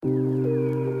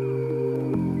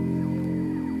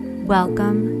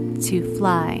Welcome to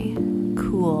Fly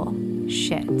Cool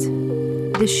Shit,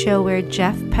 the show where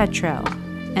Jeff Petro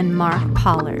and Mark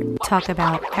Pollard talk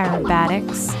about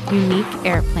aerobatics, unique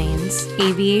airplanes,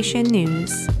 aviation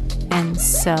news, and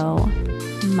so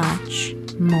much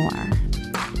more.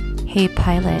 Hey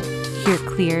pilot, you're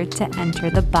cleared to enter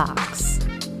the box.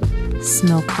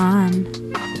 Smoke on.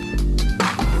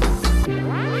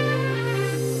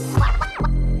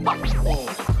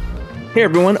 Hey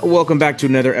everyone, welcome back to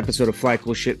another episode of Fly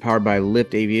Cool Shit powered by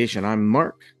Lift Aviation. I'm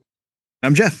Mark.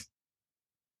 I'm Jeff.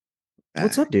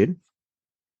 What's up, dude?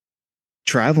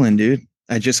 Traveling, dude.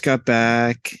 I just got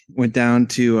back, went down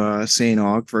to St.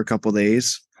 Aug for a couple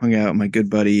days, hung out with my good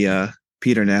buddy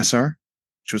Peter Nassar,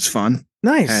 which was fun.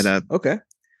 Nice. Okay.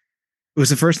 It was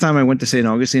the first time I went to St.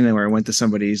 Augustine where I went to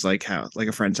somebody's house, like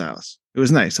a friend's house. It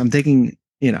was nice. I'm taking,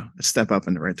 a step up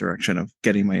in the right direction of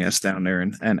getting my ass down there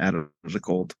and out of the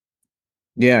cold.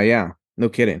 Yeah. No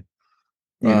kidding.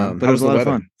 But it was a lot of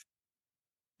fun.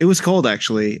 It was cold,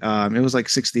 actually. It was like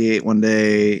 68 one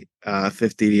day,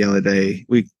 50 the other day.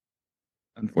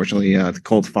 Unfortunately, the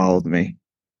cold followed me.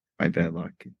 My bad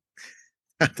luck.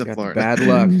 At the Florida. Bad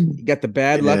luck. You got the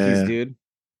bad luckies, dude.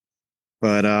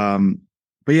 But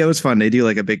yeah, it was fun. They do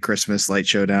like a big Christmas light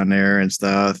show down there and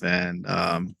stuff. And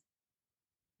I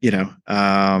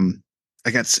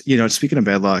got, speaking of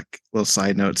bad luck, little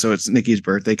side note. So it's Nikki's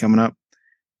birthday coming up.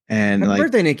 And Happy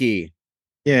birthday, Nikki.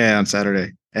 Yeah, on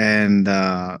Saturday. And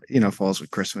falls with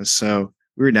Christmas. So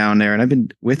we were down there and I've been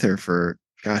with her for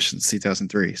since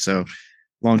 2003. So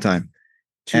long time.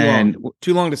 Too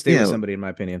long to stay with somebody, in my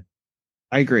opinion.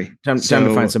 I agree. Time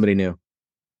to find somebody new.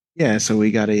 Yeah, so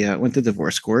we got went to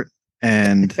divorce court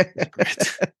and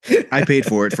I paid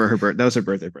for it for her birthday. That was her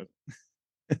birthday present.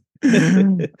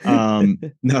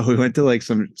 No, we went to like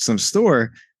some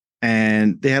store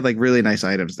and they had like really nice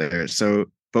items there. So,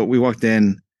 but we walked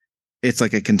in, it's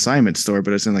like a consignment store,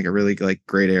 but it's in like a really like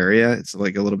great area. It's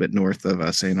like a little bit north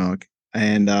of St. Aug.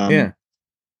 And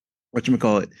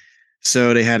whatchamacallit.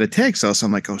 So they had a tag sale. So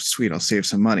I'm like, oh sweet, I'll save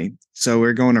some money. So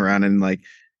we're going around and like,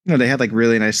 they had like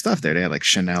really nice stuff there. They had like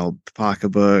Chanel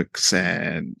pocketbooks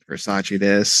and Versace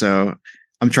this. So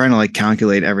I'm trying to like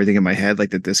calculate everything in my head,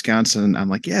 like the discounts. And I'm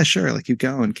like, yeah, sure. Like keep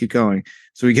going.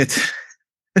 So we get to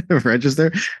the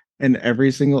register and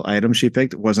every single item she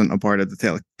picked wasn't a part of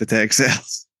the tag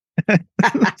sales. So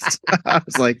I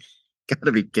was like,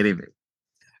 gotta be kidding me.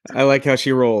 I like how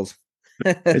she rolls.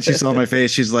 And she saw my face.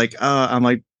 She's like, I'm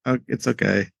like, oh, it's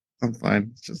okay. I'm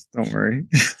fine. Just don't worry.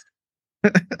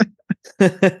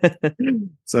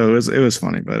 So it was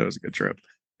funny, but it was a good trip.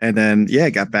 And then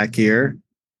got back here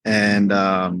and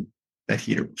that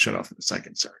heater will shut off in a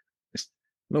second. Sorry.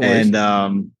 No worries.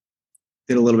 And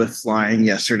did a little bit of flying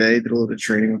yesterday, did a little bit of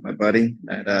training with my buddy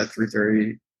at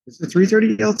 330. Is it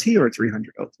 330 LT or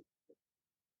 300 LT?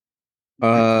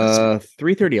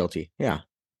 330 LT. Yeah.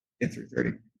 Yeah,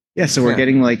 330. Yeah, so we're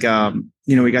getting like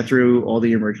we got through all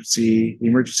the emergency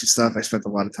stuff. I spent a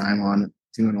lot of time on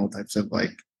doing all types of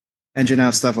like engine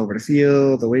out stuff over the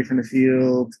field, away from the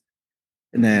field,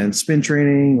 and then spin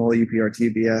training, all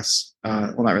UPRT BS.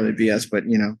 Well, not really BS, but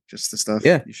just the stuff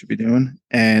you should be doing.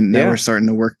 And now we're starting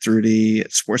to work through the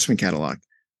Sportsman catalog.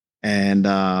 And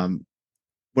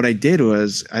what I did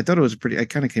was I thought it was I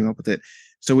kind of came up with it.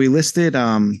 So we listed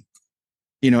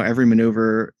every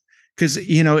maneuver. Because,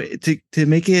 to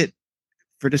make it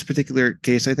for this particular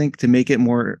case, I think to make it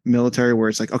more military where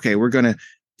it's like, okay, we're going to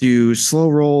do slow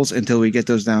rolls until we get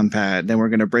those down pat. Then we're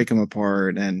going to break them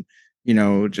apart and,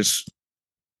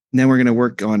 then we're going to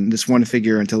work on this one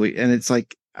figure and it's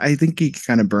like, I think you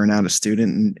kind of burn out a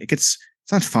student and it's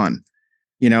not fun,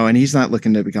 and he's not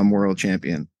looking to become world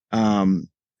champion.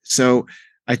 So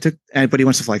but he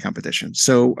wants to fly competition.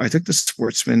 So I took the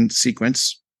Sportsman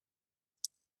sequence.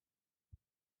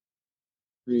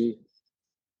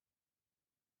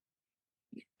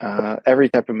 Every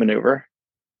type of maneuver.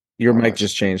 Your mic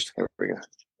just changed. There we go.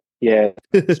 Yeah.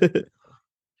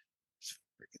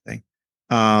 Thing.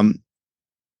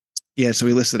 So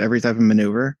we listed every type of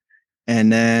maneuver,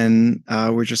 and then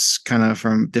we're just kind of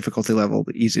from difficulty level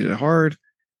easy to hard,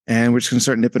 and we're just gonna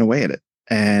start nipping away at it.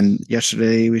 And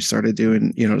yesterday we started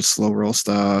doing the slow roll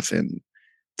stuff and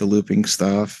the looping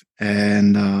stuff,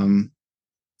 and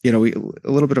we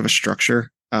a little bit of a structure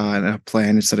and a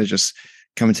plan instead of just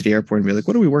coming to the airport and be like,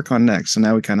 what do we work on next? So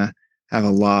now we kind of have a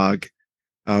log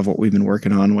of what we've been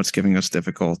working on, what's giving us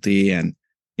difficulty, and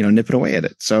nipping away at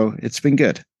it. So it's been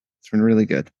good. It's been really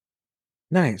good.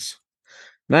 Nice.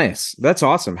 That's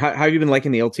awesome. How have you been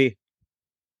liking the LT?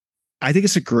 I think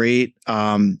it's a great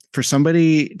for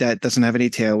somebody that doesn't have any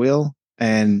tail wheel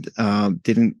and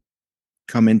didn't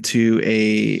come into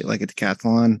a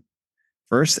decathlon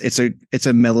first. It's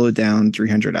a mellowed down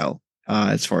 300L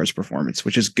as far as performance,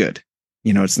 which is good.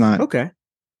 It's not Okay.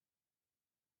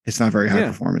 it's not very high Yeah.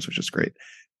 performance, which is great.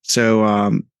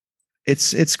 So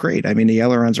it's great. I mean, the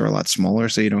ailerons are a lot smaller,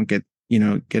 so you don't get you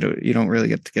don't really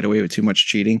get to get away with too much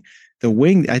cheating. The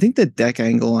wing, I think the deck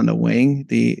angle on the wing,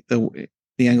 the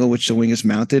angle which the wing is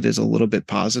mounted is a little bit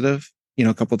positive,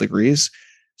 a couple degrees.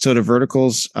 So the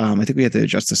verticals, I think we had to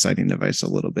adjust the sighting device a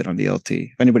little bit on the LT.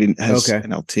 If anybody has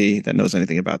an LT that knows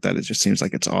anything about that, it just seems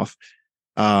like it's off.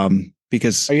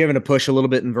 Because are you having to push a little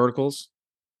bit in verticals?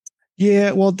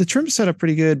 Yeah, well, the trim's set up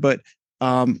pretty good, but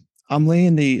I'm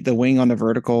laying the wing on the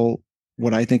vertical,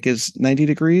 what I think is 90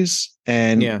 degrees,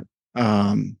 and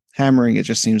hammering it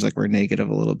just seems like we're negative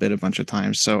a little bit a bunch of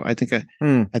times. So I think I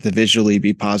have to visually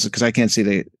be positive because I can't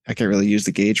really use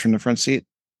the gauge from the front seat.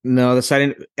 No, the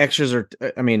sighting extras are,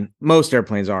 I mean, most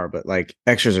airplanes are, but like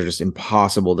extras are just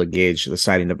impossible to gauge the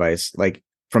sighting device, like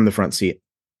from the front seat.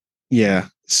 Yeah.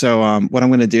 So what I'm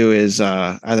going to do is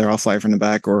either I'll fly from the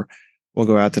back or we'll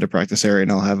go out to the practice area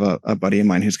and I'll have a buddy of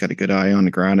mine who's got a good eye on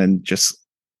the ground and just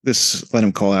let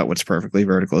him call out what's perfectly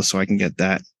vertical so I can get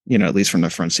that, at least from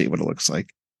the front seat, what it looks like.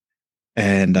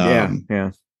 And and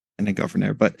then go from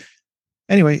there. But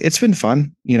anyway, it's been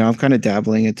fun. I'm kind of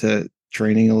dabbling into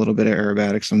training a little bit of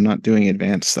aerobatics. I'm not doing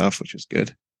advanced stuff, which is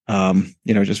good.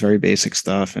 Just very basic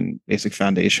stuff and basic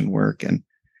foundation work and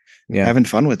having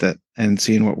fun with it and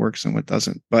seeing what works and what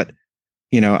doesn't. But,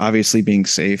 obviously being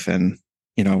safe and,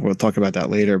 we'll talk about that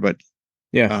later, but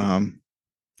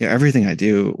everything I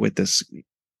do with this,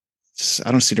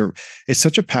 I don't see it's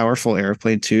such a powerful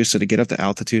airplane too. So to get up to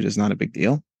altitude is not a big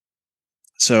deal.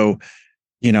 So,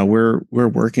 we're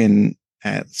working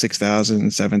at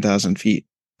 6,000, 7,000 feet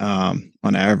on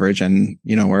average. And,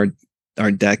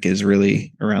 our deck is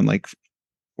really around like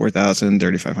 4,000,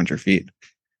 3,500 feet.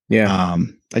 Yeah.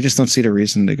 I just don't see the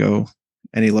reason to go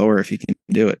any lower if you can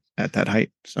do it at that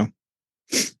height. So,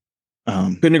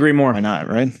 couldn't agree more. Why not?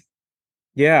 Right.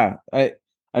 Yeah. I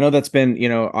know that's been,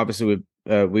 obviously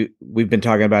we've been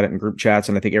talking about it in group chats,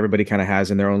 and I think everybody kind of has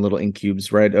in their own little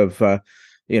incubes, right? Of,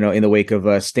 in the wake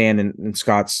of Stan and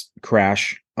Scott's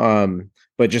crash.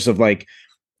 But just of like,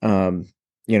 how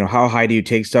high do you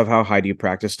take stuff? How high do you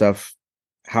practice stuff?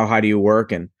 How high do you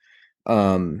work? And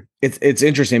it's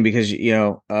interesting because,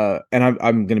 and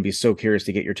I'm going to be so curious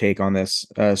to get your take on this.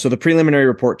 So the preliminary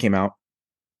report came out.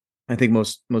 I think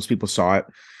most people saw it.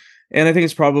 And I think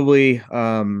it's probably,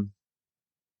 I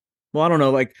don't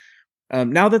know, like,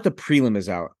 now that the prelim is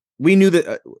out, we knew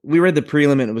that we read the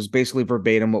prelim and it was basically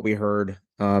verbatim what we heard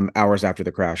hours after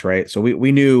the crash, right? So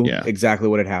we knew exactly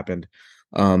what had happened.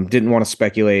 Didn't want to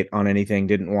speculate on anything.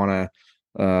 Didn't want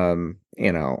to,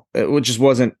 it just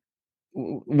wasn't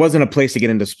a place to get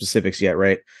into specifics yet,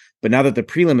 right? But now that the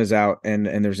prelim is out and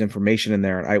there's information in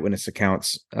there and eyewitness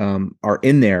accounts are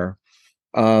in there,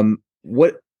 how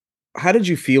did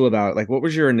you feel about, like, what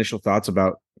was your initial thoughts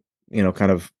about,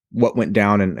 kind of what went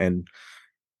down and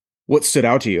what stood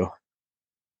out to you?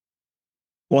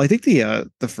 Well, I think the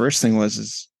first thing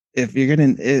is if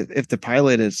the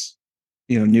pilot is,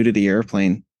 new to the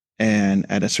airplane and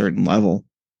at a certain level,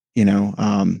 I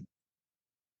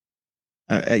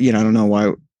don't know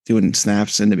why doing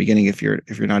snaps in the beginning if you're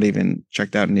not even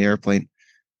checked out in the airplane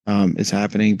is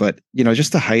happening, but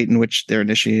just the height in which they're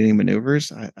initiating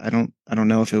maneuvers, I don't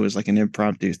know if it was like an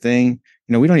impromptu thing.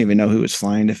 We don't even know who was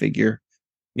flying the figure.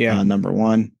 Number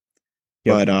one.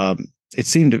 Yep. But it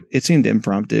seemed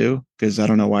impromptu because I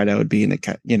don't know why that would be in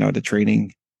the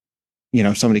training.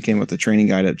 If somebody came with the training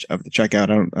guide of the checkout,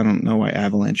 I don't know why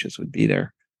avalanches would be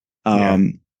there.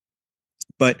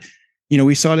 But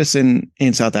we saw this in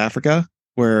South Africa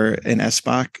where an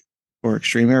SBOC or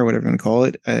Extreme Air, whatever you want to call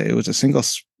it, it was a single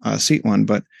seat one,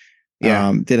 but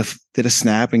did a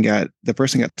snap and the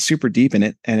person got super deep in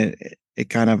it, and it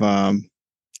kind of I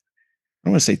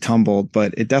don't want to say tumbled,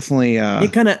 but it definitely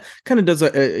it kind of does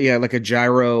like a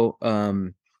gyro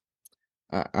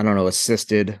I don't know,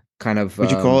 assisted kind of would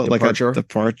you call it departure?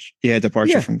 Like a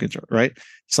departure from control, right?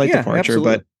 Slight departure,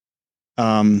 absolutely. But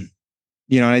and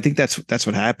I think that's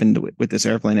what happened with this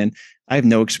airplane, and I have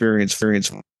no experience. Your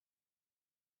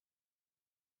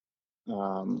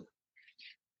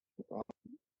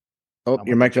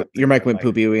mic went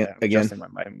poopy again. A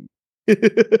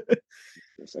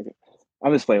second.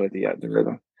 I'm just playing with the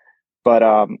rhythm, but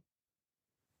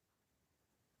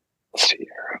let's see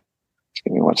here. Just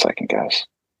give me 1 second, guys.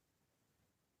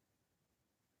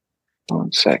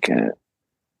 1 second.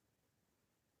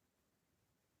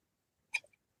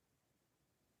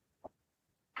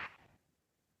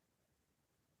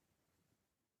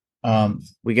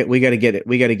 We got to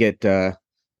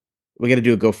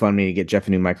do a GoFundMe to get Jeff a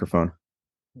new microphone.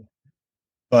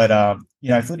 But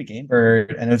I flew to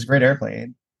Gamebird, and it was a great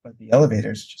airplane, but the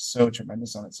elevator is just so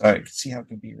tremendous on it. So I could see how it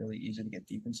could be really easy to get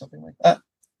deep in something like that.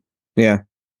 Yeah.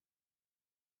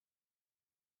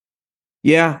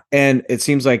 Yeah, and it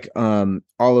seems like all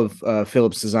of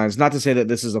Philip's designs, not to say that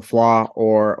this is a flaw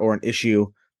or an issue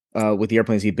with the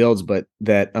airplanes he builds, but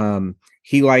that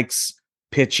he likes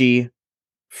pitchy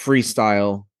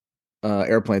freestyle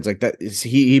airplanes like that.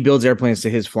 He builds airplanes to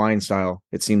his flying style,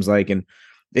 it seems like, and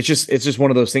it's just one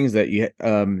of those things that you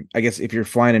I guess if you're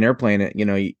flying an airplane,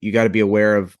 you got to be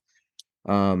aware of.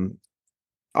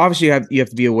 Obviously you have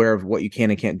to be aware of what you can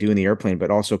and can't do in the airplane,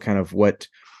 but also kind of what,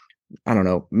 I don't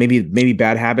know, maybe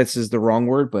bad habits is the wrong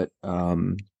word, but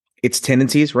its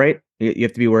tendencies, right? You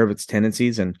have to be aware of its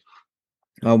tendencies. And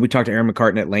we talked to Aaron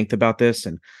McCartan at length about this,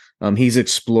 and he's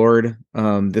explored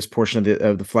this portion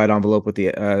of the flight envelope with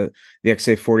the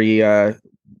XA41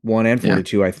 and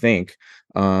 42, I think,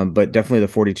 but definitely the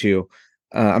 42.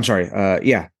 I'm sorry,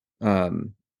 yeah,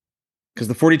 because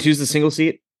the 42 is the single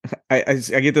seat. I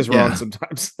get this wrong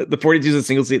sometimes. The 42 is a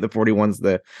single seat. The 41's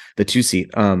the two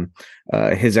seat.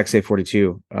 His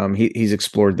XA42. He's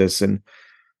explored this, and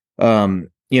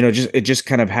it just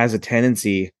kind of has a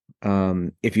tendency.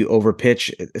 If you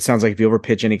overpitch, it sounds like if you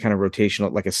overpitch any kind of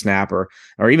rotational, like a snap or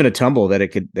even a tumble, that it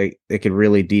could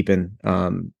really deepen.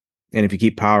 And if you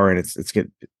keep power, and it's get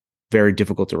very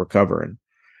difficult to recover.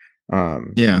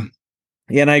 And yeah,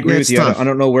 and I agree with you. I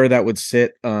don't know where that would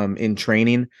sit in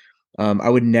training. I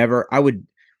would,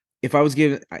 if I was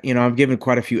given, I've given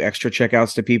quite a few extra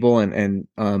checkouts to people, and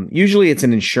usually it's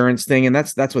an insurance thing. And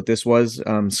that's what this was.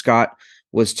 Scott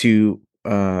was to,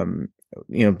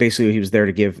 basically he was there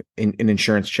to give an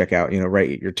insurance checkout,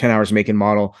 right. Your 10 hours, make and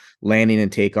model, landing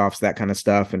and takeoffs, that kind of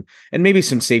stuff. And maybe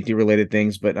some safety related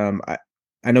things. But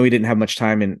I know he didn't have much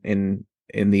time in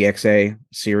the XA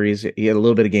series. He had a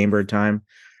little bit of Gamebird time.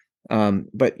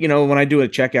 But when I do a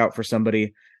checkout for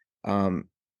somebody,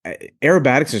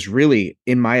 aerobatics is really,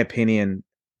 in my opinion,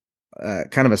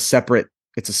 kind of a separate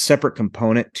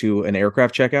component to an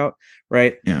aircraft checkout,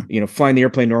 right? Yeah. Flying the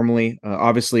airplane normally,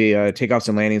 obviously, takeoffs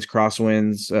and landings,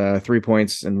 crosswinds, 3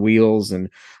 points and wheels, and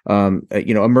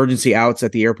emergency outs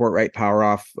at the airport, right? Power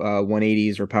off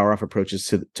 180s or power off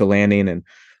approaches to landing, and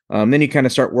then you kind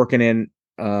of start working in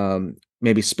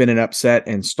maybe spin and upset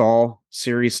and stall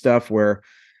series stuff where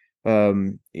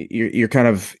you're kind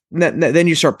of, then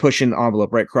you start pushing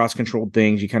envelope, right? Cross controlled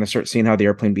things. You kind of start seeing how the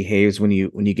airplane behaves when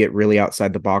you get really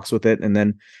outside the box with it. And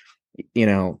then,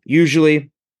 usually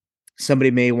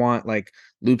somebody may want like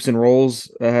loops and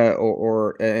rolls,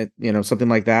 or something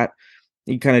like that.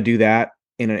 You kind of do that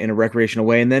in a recreational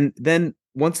way. And then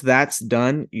once that's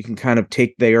done, you can kind of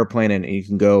take the airplane and you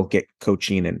can go get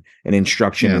coaching and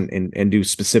instruction and do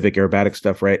specific aerobatic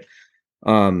stuff. Right.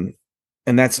 And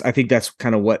I think that's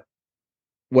kind of what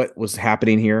was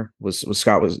happening here was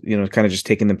Scott was, kind of just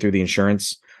taking them through the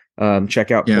insurance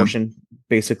checkout portion,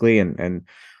 basically. And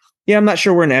yeah, I'm not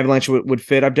sure where an avalanche would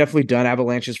fit. I've definitely done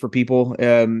avalanches for people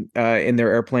in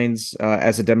their airplanes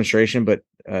as a demonstration, but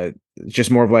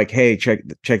just more of like, hey, check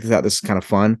this out. This is kind of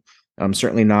fun.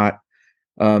 Certainly not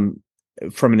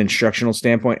from an instructional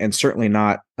standpoint, and certainly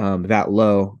not that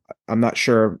low. I'm not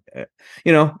sure,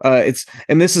 this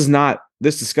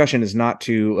discussion is not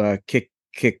to kick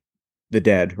the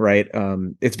dead, right?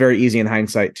 It's very easy in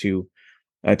hindsight to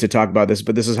talk about this,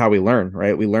 but this is how we learn,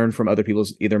 right? We learn from other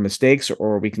people's either mistakes,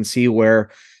 or we can see where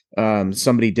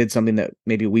somebody did something that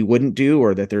maybe we wouldn't do,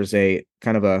 or that there's a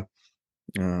kind of a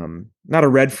not a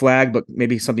red flag, but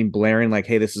maybe something blaring, like,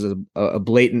 hey, this is a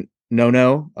blatant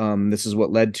no. This is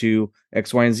what led to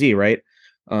X, Y, and Z, right?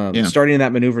 Starting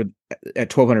that maneuver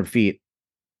at 1,200 feet.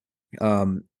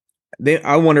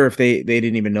 I wonder if they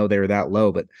didn't even know they were that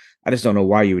low, but I just don't know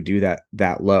why you would do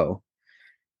that low.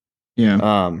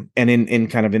 Yeah. And in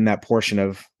kind of in that portion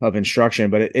of instruction,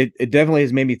 but it definitely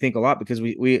has made me think a lot, because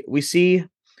we see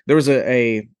there was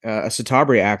a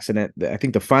Citabria accident. I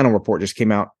think the final report just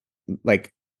came out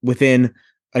like within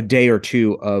a day or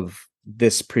two of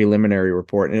this preliminary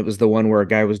report, and it was the one where a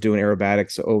guy was doing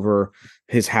aerobatics over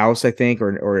his house, I think,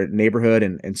 or neighborhood,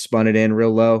 and spun it in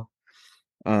real low.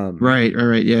 Right.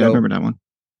 Yeah, so, I remember that one.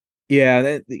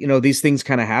 Yeah, these things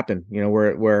kind of happen,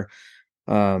 where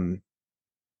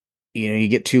you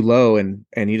get too low and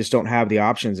you just don't have the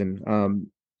options. And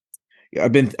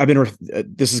I've been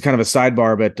this is kind of a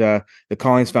sidebar, but the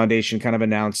Collins Foundation kind of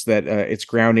announced that it's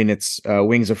grounding its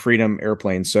Wings of Freedom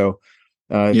airplane. So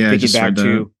thinking back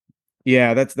to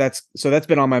that's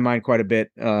been on my mind quite a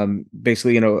bit.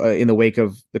 Basically, in the wake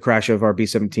of the crash of our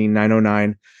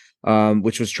B-17-909.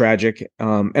 Which was tragic.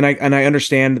 And I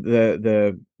understand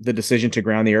the decision to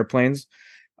ground the airplanes.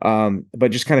 But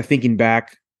just kind of thinking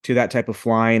back to that type of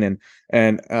flying,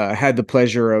 and had the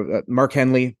pleasure of Mark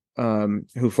Henley,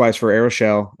 who flies for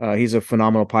Aeroshell. He's a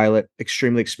phenomenal pilot,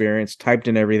 extremely experienced, typed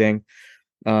in everything.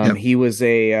 Yep. He was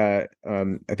I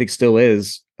think still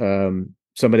is,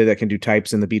 somebody that can do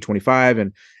types in the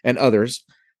B-25 and other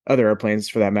airplanes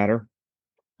for that matter.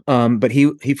 But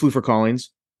he flew for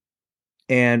Collins,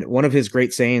 and one of his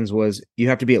great sayings was, "You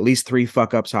have to be at least 3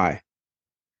 fuck ups high."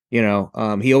 He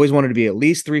always wanted to be at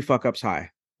least 3 fuck ups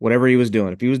high, whatever he was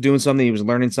doing. If he was doing something, he was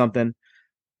learning something,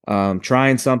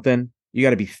 trying something, you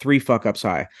got to be 3 fuck ups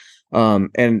high.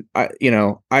 And I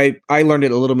learned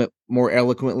it a little bit more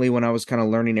eloquently when I was kind of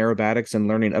learning aerobatics and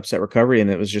learning upset recovery. And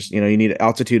it was just, you need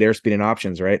altitude, airspeed, and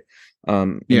options, right?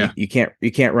 You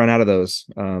can't run out of those.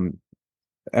 You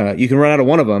can run out of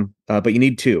one of them, but you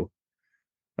need 2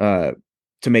 to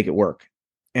make it work.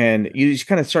 And you just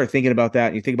kind of start thinking about that.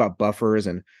 And you think about buffers,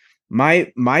 and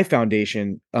my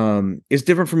foundation is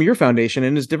different from your foundation,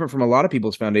 and is different from a lot of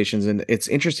people's foundations. And it's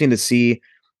interesting to see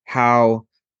how,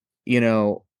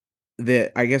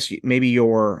 that I guess maybe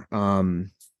your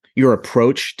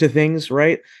approach to things,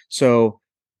 right? So,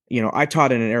 I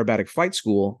taught in an aerobatic flight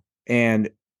school, and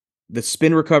the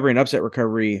spin recovery and upset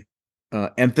recovery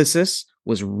emphasis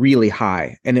was really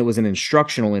high, and it was an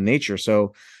instructional in nature.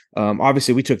 So,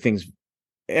 obviously we took things,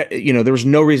 there was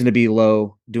no reason to be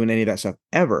low doing any of that stuff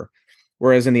ever.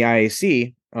 Whereas in the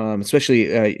IAC,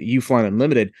 especially you flying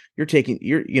unlimited, you're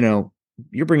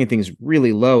bringing things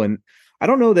really low. And I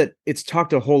don't know that it's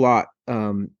talked a whole lot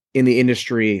in the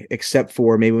industry, except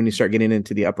for maybe when you start getting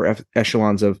into the upper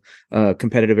echelons of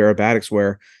competitive aerobatics,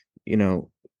 where the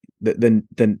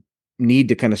need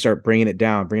to kind of start bringing it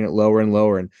down, bringing it lower and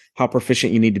lower, and how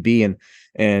proficient you need to be, and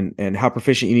how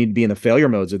proficient you need to be in the failure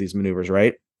modes of these maneuvers,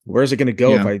 right? Where's it going to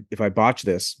go if I botch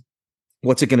this?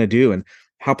 What's it going to do? And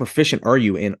how proficient are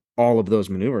you in all of those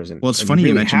maneuvers? And well, it's funny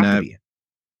you mentioned that,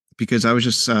 because I was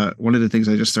just one of the things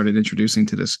I just started introducing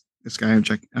to this guy I'm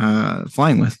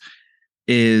flying with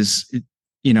is,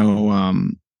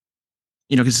 because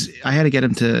I had to get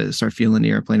him to start feeling the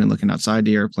airplane and looking outside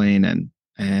the airplane and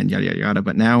yada yada yada.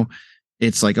 But now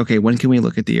it's like, okay, when can we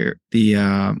look at the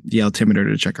altimeter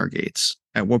to check our gates?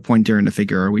 At what point during the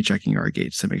figure are we checking our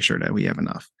gates to make sure that we have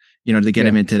enough, to get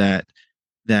him into that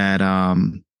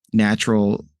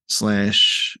natural /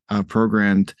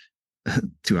 programmed,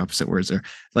 two opposite words there,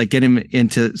 like get him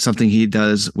into something he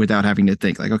does without having to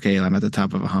think, like, okay, I'm at the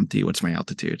top of a Humpty. What's my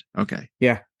altitude? Okay.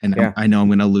 Yeah. And I know I'm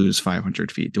going to lose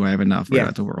 500 feet. Do I have enough?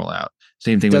 Or to roll out?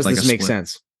 Same thing with like this a make split.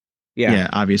 Sense? Yeah.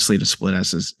 Obviously the split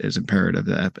S is imperative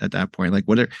at that point. Like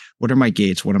what are my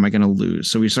gates? What am I going to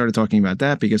lose? So we started talking about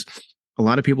that, because a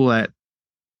lot of people that,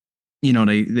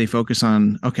 they focus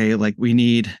on, okay, like we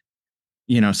need,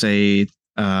 say,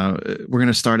 we're going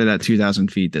to start it at 2,000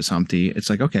 feet, this Humpty. It's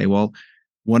like, okay, well,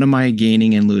 what am I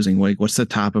gaining and losing? Like, what's the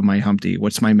top of my Humpty?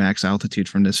 What's my max altitude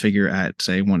from this figure at,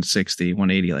 say, 160,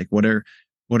 180? Like, what are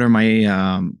my,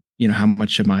 how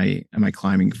much am I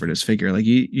climbing for this figure? Like,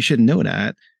 you should know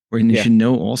that, or you should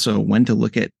know also when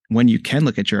you can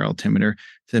look at your altimeter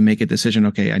to make a decision.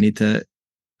 Okay, I need to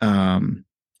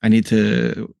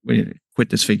quit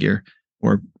this figure,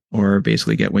 or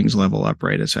basically get wings level up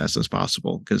right as fast as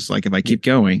possible. Because like if I keep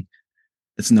going,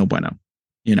 it's no bueno,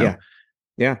 Yeah.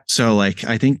 So like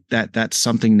I think that's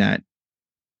something that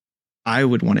I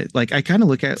would want to, like, I kind of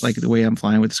look at like the way I'm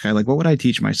flying with this guy, like what would I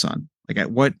teach my son? Like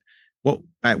at what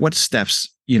steps,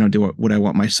 would I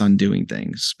want my son doing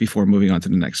things before moving on to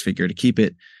the next figure, to keep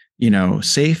it,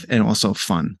 safe and also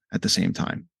fun at the same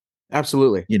time.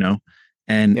 Absolutely.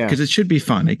 And because it should be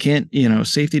fun. It can't,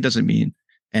 safety doesn't mean,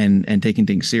 and taking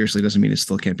things seriously doesn't mean it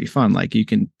still can't be fun. Like you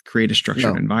can create a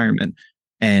structured environment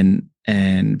and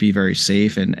be very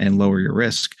safe and lower your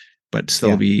risk, but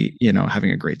still be,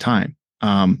 having a great time.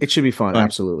 It should be fun.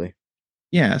 Absolutely.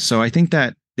 Yeah. So I think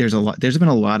that there's been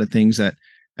a lot of things that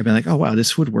I've been like, oh, wow,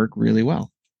 this would work really well.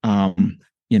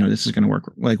 This is going to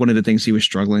work. Like one of the things he was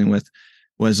struggling with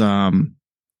was,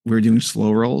 we were doing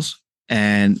slow rolls,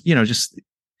 and, just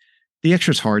the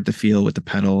extra is hard to feel with the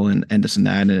pedal and this and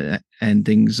that, and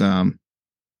things, are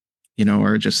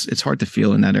just, it's hard to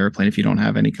feel in that airplane if you don't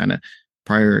have any kind of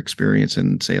prior experience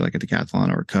in, say, like a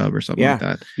decathlon or a Cub or something like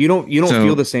that. You don't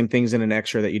feel the same things in an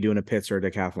extra that you do in a pits or a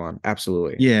decathlon.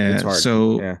 Absolutely. Yeah. It's hard.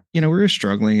 So, we were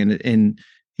struggling, and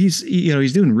he's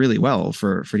doing really well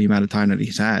for the amount of time that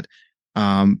he's had.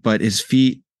 But his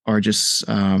feet are just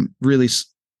really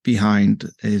behind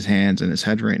his hands and his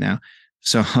head right now.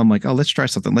 So I'm like, oh, let's try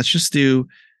something. Let's just do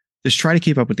just try to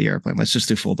keep up with the airplane. Let's just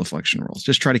do full deflection rolls.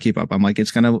 Just try to keep up. I'm like,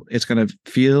 it's gonna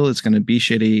feel, it's gonna be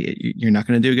shitty. You're not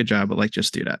gonna do a good job, but like,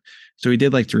 just do that. So we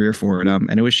did like 3 or 4 of them,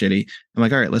 and it was shitty. I'm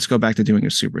like, all right, let's go back to doing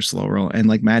a super slow roll. And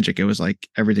like magic, it was like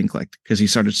everything clicked because he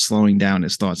started slowing down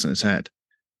his thoughts in his head.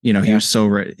 He was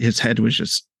so his head was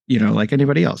just, like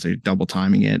anybody else, they're double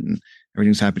timing it and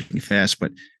everything's happening fast.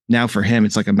 But now for him,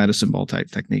 it's like a medicine ball type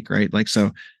technique, right? Like,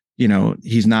 so,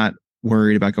 he's not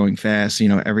worried about going fast.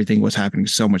 Everything was happening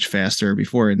so much faster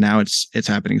before, and now it's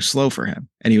happening slow for him,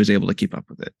 and he was able to keep up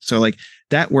with it. So like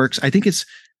that works. I think it's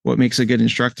what makes a good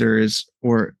instructor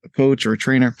or a coach or a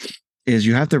trainer is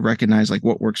you have to recognize like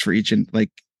what works for each, and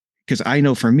like, because I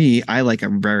know for me, I like a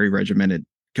very regimented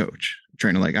coach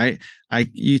trainer. Like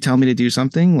you tell me to do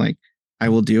something, like I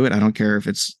will do it. I don't care if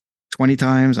it's 20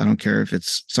 times. I don't care if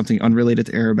it's something unrelated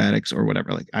to aerobatics or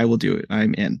whatever. Like I will do it.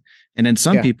 I'm in. And then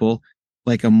some people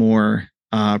like a more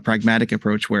pragmatic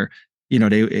approach where,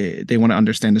 they want to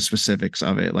understand the specifics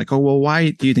of it. Like, oh, well,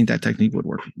 why do you think that technique would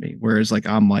work for me? Whereas like,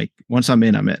 I'm like, once I'm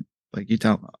in, I'm in. Like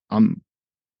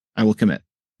I will commit,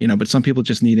 but some people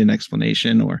just need an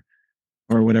explanation or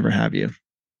whatever have you.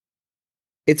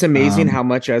 It's amazing how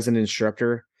much as an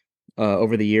instructor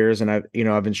over the years, and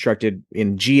I've instructed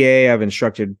in GA, I've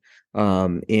instructed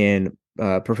in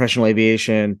professional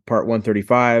aviation, part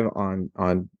 135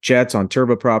 on jets, on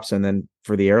turboprops, and then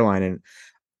for the airline. And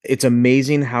it's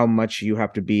amazing how much you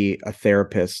have to be a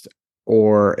therapist,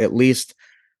 or at least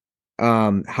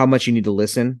how much you need to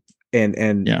listen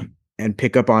and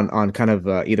pick up on kind of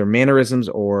either mannerisms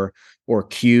or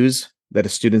cues that a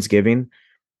student's giving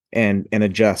and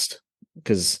adjust,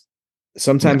 because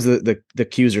sometimes the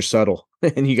cues are subtle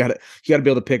and you gotta be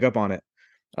able to pick up on it.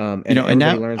 And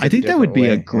now I think that would be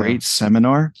a great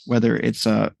seminar, whether it's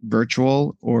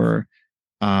virtual or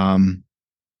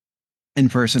in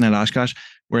person at Oshkosh,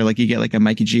 where like you get like a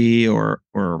Mikey G or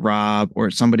a Rob or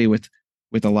somebody with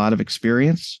a lot of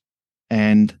experience,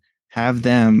 and have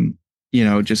them,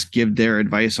 just give their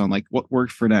advice on like what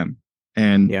worked for them,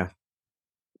 and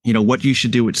what you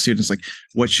should do with students, like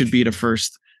what should be the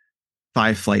first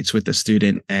 5 flights with the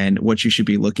student and what you should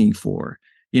be looking for,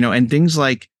 and things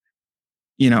like,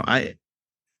 I'm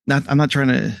not trying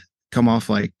to come off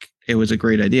like it was a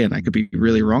great idea, and I could be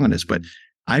really wrong on this, but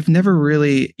I've never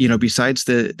really, besides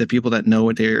the people that know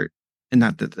what they're, and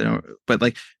not that they know, but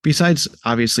like besides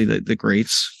obviously the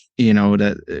greats,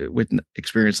 that with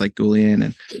experience like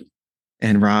Gulian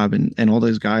and Rob and all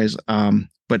those guys,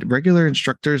 but regular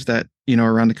instructors that,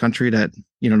 around the country that,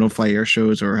 don't fly air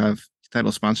shows or have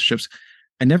title sponsorships,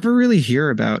 I never really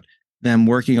hear about them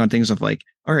working on things of like,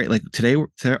 all right, like today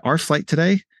our flight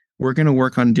today, we're going to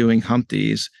work on doing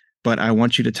Humpties, but I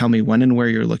want you to tell me when and where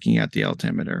you're looking at the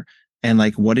altimeter, and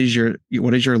like what is your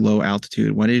low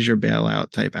altitude, what is your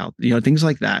bailout type out, things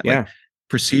like that. Like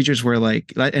procedures where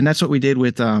like, and that's what we did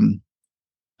with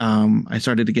I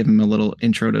started to give him a little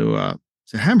intro to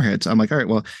hammerheads. I'm like, all right,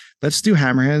 well, let's do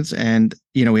hammerheads. And,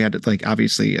 we had like,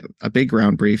 obviously a big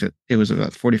ground brief. It was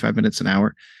about 45 minutes an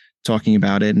hour talking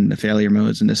about it and the failure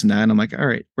modes and this and that. And I'm like, all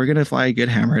right, we're going to fly a good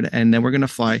hammerhead, and then we're going to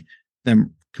fly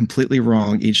them completely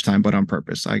wrong each time, but on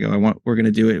purpose. We're going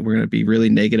to do it. We're going to be really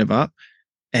negative up,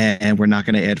 and we're not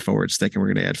going to add forward stick, and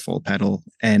we're going to add full pedal,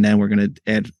 and then we're going to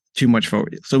add too much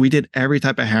forward. So we did every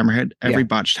type of hammerhead, every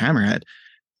botched hammerhead.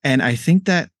 And I think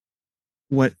that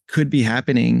what could be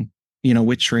happening,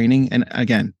 with training, and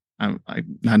again, I'm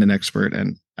not an expert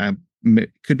and I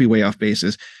could be way off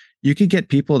bases. You could get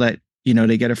people that,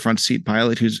 they get a front seat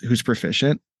pilot who's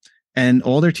proficient, and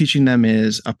all they're teaching them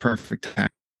is a perfect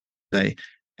day,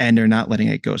 and they're not letting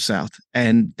it go south.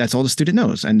 And that's all the student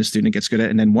knows. And the student gets good at it.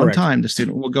 And then one time the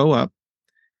student will go up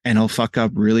and he'll fuck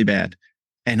up really bad,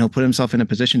 and he'll put himself in a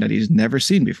position that he's never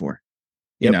seen before.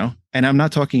 And I'm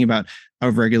not talking about a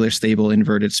regular stable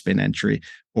inverted spin entry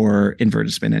or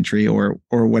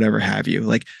whatever have you,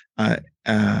 like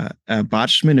a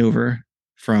botched maneuver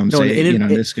from in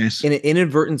this case, an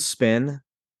inadvertent spin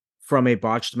from a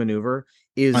botched maneuver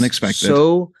is unexpected.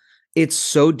 So it's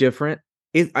so different.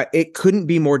 It couldn't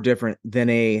be more different than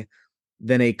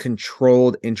a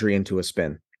controlled entry into a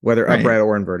spin, whether upright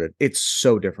or inverted. It's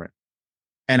so different.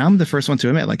 And I'm the first one to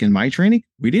admit, like in my training,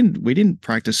 we didn't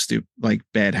practice like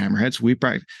bad hammerheads. We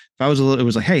practiced. If I was it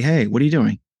was like, hey, what are you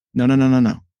doing? No.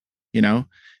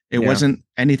 It wasn't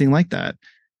anything like that.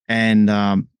 And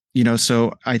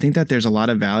so I think that there's a lot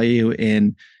of value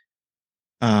in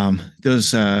those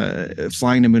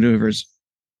flying the maneuvers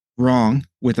wrong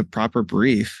with a proper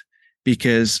brief,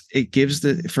 because it gives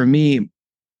not for me,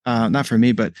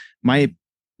 but my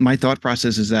thought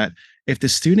process is that if the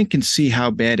student can see how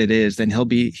bad it is, then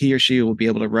he or she will be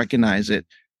able to recognize it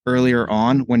earlier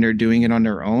on when they're doing it on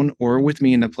their own, or with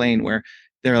me in the plane where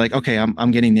they're like, okay,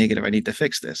 I'm getting negative. I need to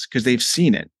fix this, because they've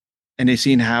seen it and they've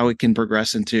seen how it can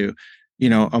progress into,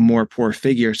 a more poor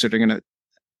figure. So they're going to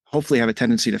hopefully have a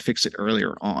tendency to fix it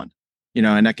earlier on,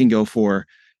 and that can go for,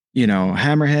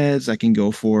 hammerheads. That can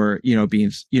go for,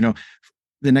 being,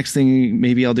 the next thing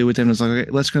maybe I'll do with them is like,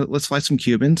 okay, let's fly some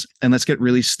Cubans and let's get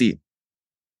really steep.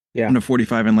 Yeah. On a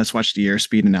 45, and let's watch the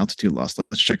airspeed and altitude loss.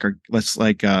 Let's check let's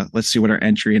see what our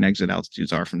entry and exit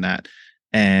altitudes are from that,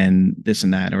 and this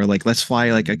and that. Or like, let's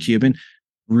fly like a Cuban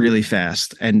really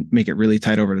fast and make it really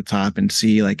tight over the top and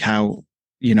see like how,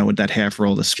 with that half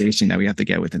roll, the spacing that we have to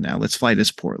get within now. Let's fly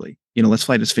this poorly. Let's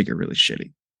fly this figure really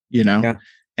shitty, Yeah.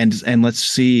 and let's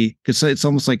see, because it's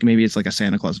almost like maybe it's like a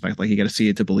Santa Claus effect. Like you got to see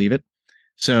it to believe it.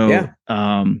 So yeah.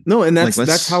 No, and that's like,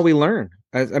 that's how we learn.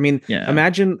 I mean, yeah.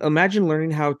 imagine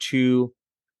learning how to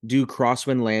do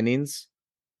crosswind landings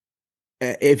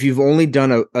if you've only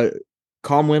done a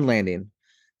calm wind landing,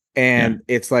 and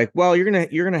it's like, well, you're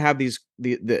gonna have these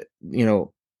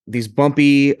these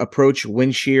bumpy approach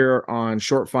wind shear on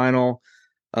short final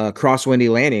crosswindy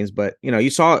landings, but you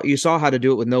saw how to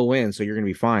do it with no wind, so you're gonna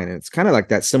be fine. And it's kind of like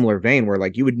that similar vein where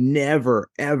like you would never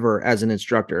ever as an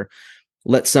instructor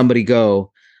let somebody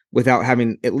go without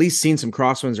having at least seen some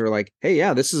crosswinds, or like, hey,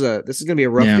 yeah, this is gonna be a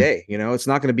rough day. It's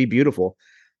not gonna be beautiful.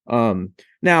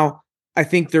 Now I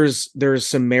think there's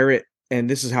some merit, and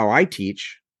this is how I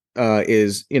teach,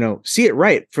 is, see it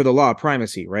right for the law of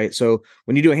primacy, right? So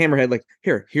when you do a hammerhead, like,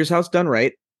 here's how it's done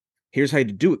right. Here's how you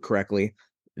do it correctly.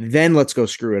 Then let's go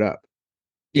screw it up.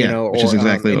 Yeah, which is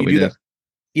exactly what we do.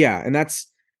 Yeah. And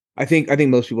I think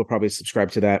most people probably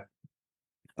subscribe to that.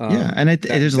 And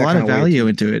there's a lot of value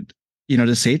into it.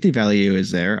 The safety value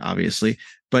is there, obviously,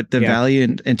 but the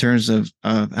value in terms of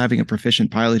having a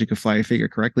proficient pilot who can fly a figure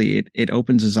correctly, it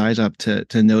opens his eyes up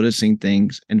to noticing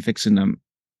things and fixing them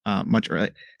much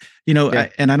earlier.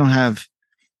 And I don't have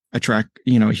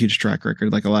a huge track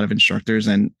record like a lot of instructors,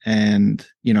 and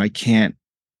I can't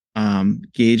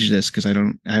gauge this because I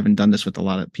haven't done this with a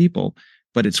lot of people,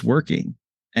 but it's working.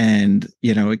 And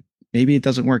maybe it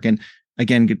doesn't work. And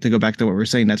again, to go back to what we're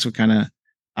saying, that's what kind of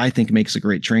I think makes a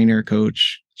great trainer,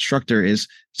 coach, instructor, is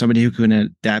somebody who can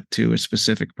adapt to a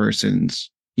specific person's,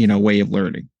 way of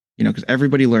learning, because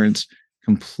everybody learns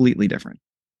completely different,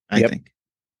 I think.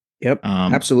 Yep.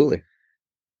 Absolutely.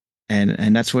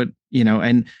 And that's what,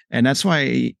 and that's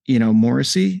why,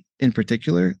 Morrissey in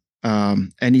particular,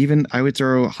 and even I would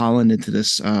throw Holland into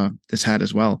this hat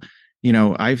as well.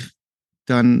 I've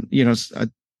done, a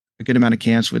good amount of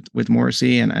camps with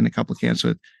Morrissey and a couple of camps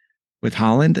with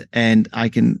Holland, and I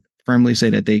can firmly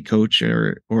say that they coach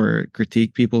or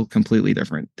critique people completely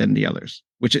different than the others,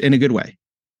 which in a good way,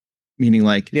 meaning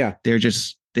like, they're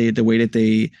just the way that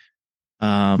they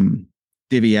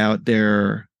divvy out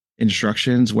their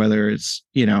instructions, whether it's,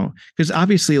 because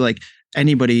obviously like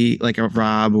anybody like a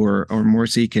Rob or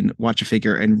Morrissey can watch a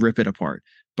figure and rip it apart,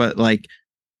 but like,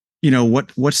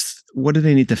 what do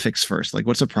they need to fix first? Like,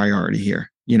 what's a priority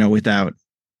here? Without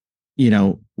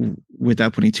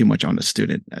putting too much on the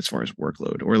student as far as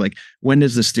workload, or like, when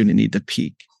does the student need to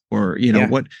peak, or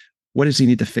what does he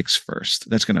need to fix first?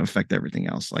 That's going to affect everything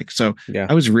else. Like, so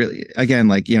I was really, again,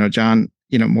 like, John,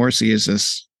 Morrissey is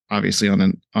this obviously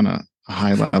on a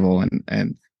high level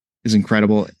and is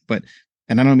incredible,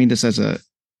 and I don't mean this as a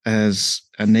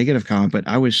negative comment, but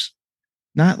I was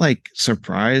not like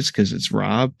surprised because it's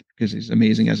Rob, because he's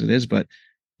amazing as it is, but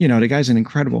the guy's an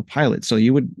incredible pilot. So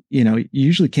you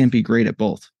usually can't be great at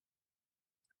both,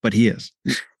 but he is.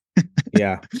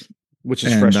 Yeah. Which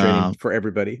is frustrating for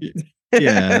everybody.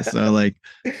 Yeah. So like,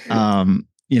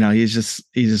 he's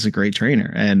just a great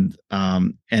trainer. And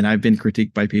I've been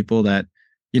critiqued by people that,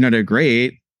 they're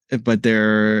great, but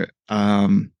they're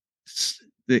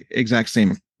the exact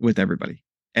same with everybody.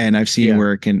 And I've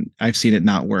seen I've seen it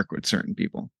not work with certain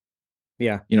people.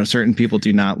 Yeah. Certain people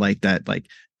do not like that, like,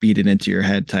 beat it into your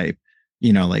head type,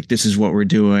 like, this is what we're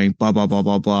doing, blah, blah, blah,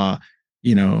 blah, blah,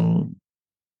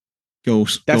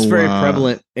 that's very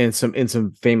prevalent in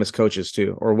some famous coaches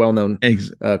too, or well-known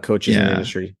coaches in the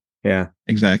industry. Yeah,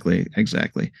 exactly.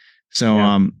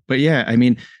 So, but yeah, I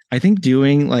mean, I think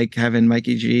doing like having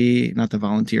Mikey G, not to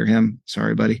volunteer him,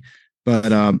 sorry, buddy,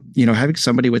 but, having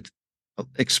somebody with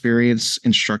experience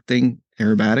instructing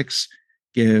aerobatics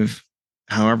give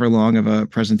however long of a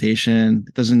presentation,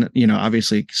 it doesn't,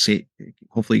 obviously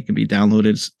hopefully it can be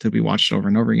downloaded to be watched over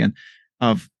and over again,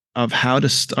 of how to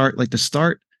start, like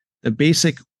the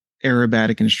basic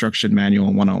aerobatic instruction manual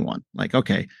 101. Like,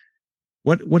 okay,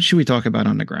 what should we talk about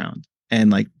on the ground?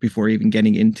 And like, before even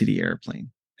getting into the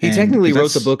airplane. He technically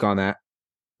wrote the book on that.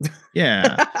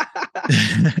 Yeah.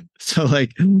 So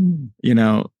like,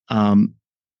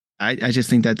 I just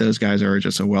think that those guys are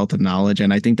just a wealth of knowledge.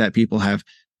 And I think that people have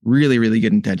really, really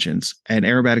good intentions. And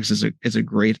aerobatics is a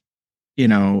great,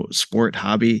 sport,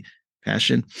 hobby,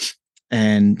 passion.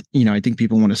 And, I think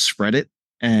people want to spread it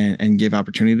and give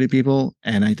opportunity to people.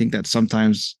 And I think that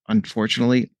sometimes,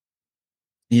 unfortunately,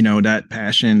 that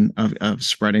passion of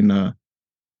spreading the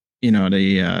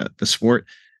sport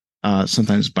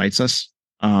sometimes bites us,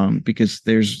 because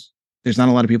there's not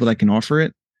a lot of people that can offer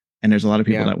it, and there's a lot of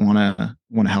people that want to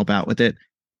help out with it.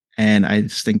 And I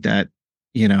just think that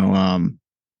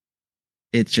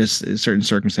it's just certain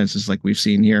circumstances like we've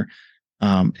seen here.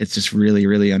 It's just really,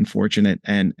 really unfortunate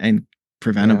and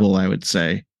preventable, I would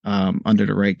say, under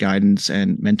the right guidance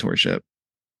and mentorship.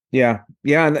 Yeah.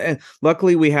 And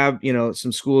luckily we have,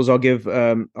 some schools. I'll give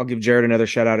Jared another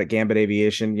shout out at Gambit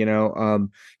Aviation.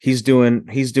 He's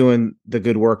doing the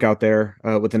good work out there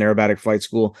with an aerobatic flight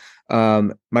school.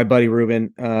 My buddy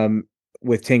Ruben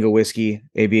with Tango Whiskey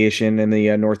Aviation in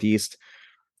the Northeast,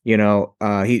 he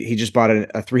just bought a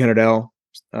 300L,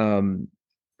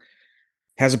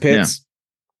 has a PITS,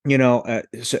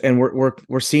 so, and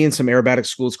we're seeing some aerobatic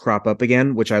schools crop up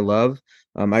again, which I love.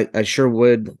 I sure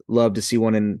would love to see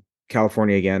one in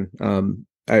California again.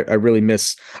 I really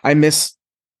miss the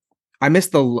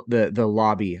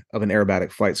lobby of an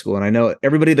aerobatic flight school. And I know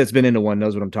everybody that's been into one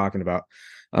knows what I'm talking about.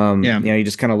 You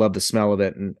just kind of love the smell of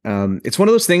it. And it's one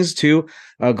of those things too,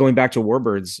 going back to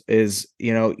Warbirds is,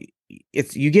 you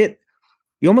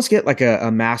almost get like a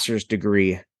master's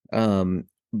degree,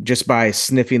 just by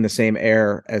sniffing the same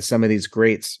air as some of these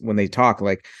greats when they talk.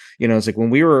 Like, it's like when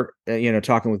we were,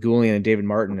 talking with Goulian and David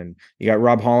Martin, and you got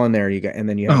Rob Holland there, and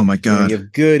then you have, oh my God, you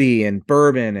have Goody and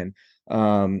Bourbon and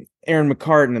Aaron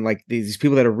McCartan, and like these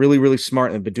people that are really, really smart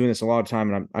and have been doing this a lot of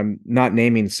time. And I'm not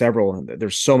naming several.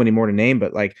 There's so many more to name,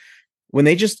 but like when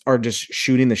they just are just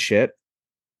shooting the shit,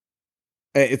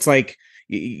 it's like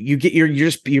you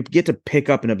get to pick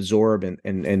up and absorb and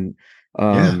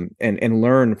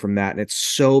learn from that, and it's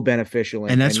so beneficial.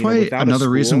 And that's why another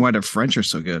reason why the French are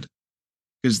so good,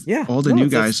 because all the new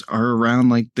guys are around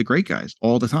like the great guys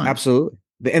all the time. Absolutely.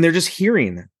 And they're just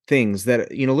hearing things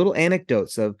that, little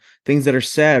anecdotes of things that are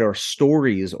said, or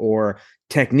stories or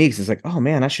techniques. It's like, oh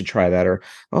man, I should try that, or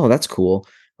oh, that's cool.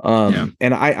 And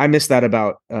I miss that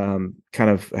about kind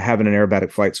of having an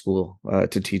aerobatic flight school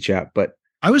to teach at. But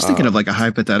I was thinking of like a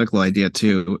hypothetical idea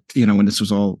too, when this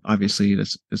was all obviously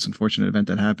this unfortunate event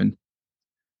that happened,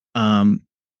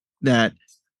 that,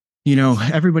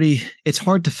 everybody, it's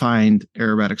hard to find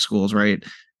aerobatic schools, right?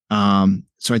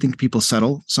 So I think people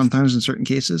settle sometimes in certain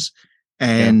cases.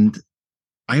 And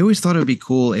I always thought it would be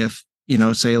cool if,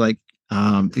 say like,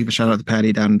 leave a shout out to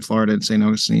Patty down in Florida in St.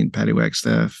 Augustine, Patty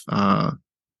Wagstaff. What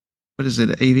is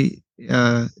it?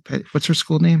 What's her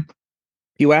school name?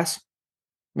 PWAS?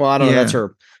 Well, I don't know. That's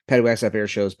her Patty Wagstaff Air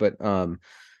Shows, but I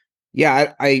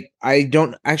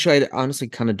don't actually. I honestly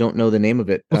kind of don't know the name of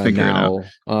it now.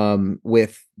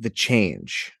 With the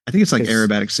change, I think it's like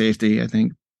aerobatic safety. I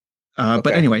think, but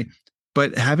anyway,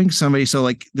 but having somebody, so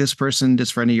like this friend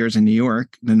of yours in New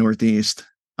York, the Northeast.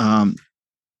 I'm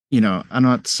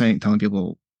not telling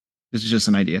people this is just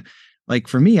an idea. Like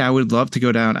for me, I would love to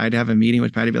go down. I'd have a meeting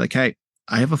with Patty, be like, hey,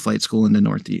 I have a flight school in the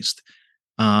Northeast.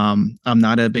 I'm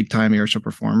not a big time airshow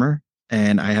performer,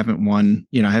 and I haven't won,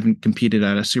 I haven't competed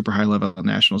at a super high level of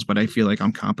nationals, but I feel like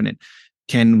I'm competent.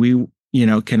 Can we,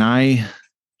 can I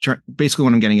try, basically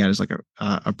what I'm getting at is like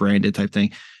a branded type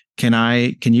thing.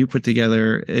 Can you put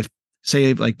together, if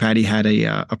say like Patty had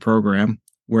a program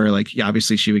where like,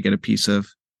 obviously she would get a piece of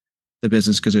the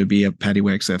business because it would be a Patty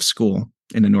Wagstaff school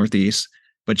in the Northeast,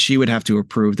 but she would have to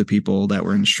approve the people that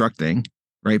were instructing.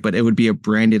 Right. But it would be a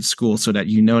branded school so that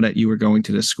that you were going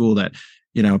to the school that,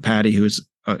 Patty, who's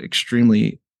an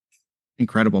extremely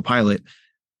incredible pilot,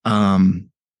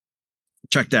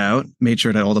 checked out, made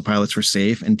sure that all the pilots were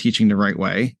safe and teaching the right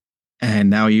way.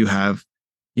 And now you have,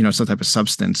 some type of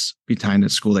substance behind the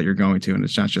school that you're going to. And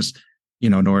it's not just,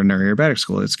 an ordinary aerobatic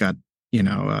school. It's got,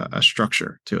 a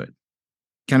structure to it.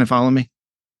 Kind of follow me?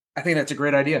 I think that's a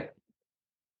great idea.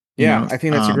 Yeah, I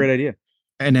think that's a great idea.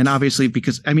 And then obviously,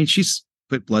 because she's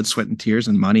put blood, sweat, and tears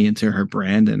and money into her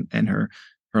brand and her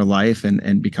life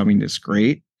and becoming this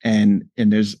great. And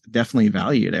there's definitely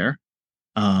value there.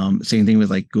 Same thing with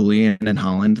like Goulian and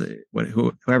Holland,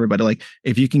 whoever, but like,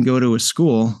 if you can go to a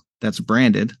school that's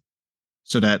branded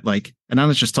so that like, and I'm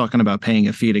not just talking about paying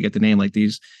a fee to get the name, like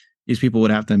these people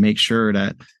would have to make sure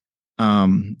that,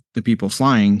 the people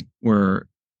flying were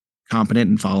competent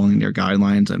and following their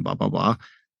guidelines and blah, blah, blah.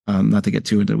 Not to get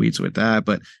too into the weeds with that,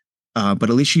 but at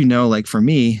least, like for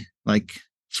me,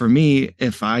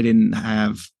 if I didn't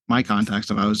have my contacts,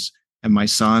 if I was and my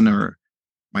son or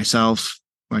myself,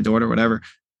 my daughter, whatever,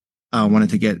 wanted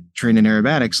to get trained in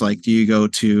aerobatics, like, do you go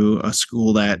to a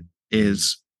school that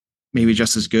is maybe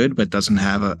just as good but doesn't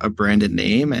have a branded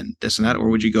name and this and that, or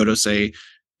would you go to, say,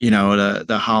 Holland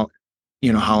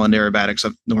Aerobatics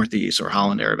of Northeast or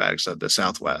Holland Aerobatics of the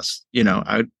Southwest?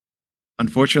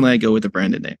 Unfortunately, I go with the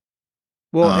branded name.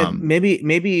 Well, and maybe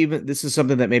even this is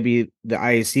something that maybe the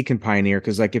IAC can pioneer,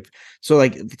 because like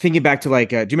thinking back to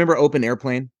do you remember Open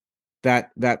Airplane,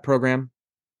 that if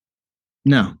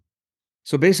No.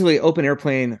 So basically, Open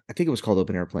Airplane, I think it was called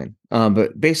Open Airplane.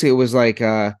 But basically, it was like,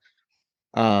 if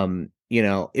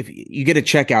you get a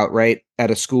checkout right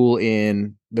at a school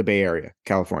in the Bay Area,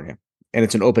 California, and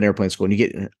it's an open airplane school, and you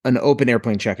get an open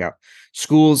airplane checkout.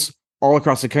 Schools all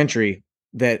across the country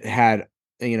that had,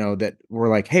 that were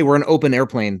like, hey, we're an open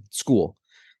airplane school.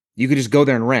 You could just go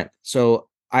there and rent. So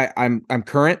I'm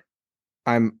current.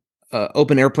 I'm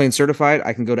open airplane certified.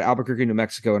 I can go to Albuquerque, New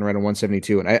Mexico, and rent a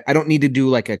 172, and I don't need to do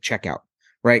like a checkout.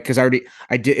 Right. Because I did.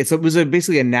 It was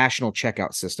basically a national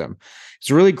checkout system.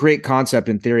 It's a really great concept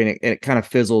in theory, and it kind of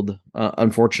fizzled,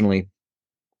 unfortunately.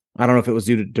 I don't know if it was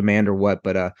due to demand or what,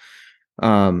 but I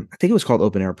think it was called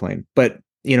Open Airplane. But,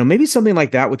 maybe something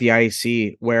like that with the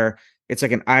IAC, where it's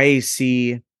like an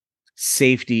IAC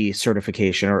safety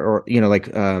certification or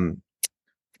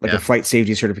a flight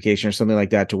safety certification or something like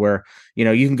that, to where,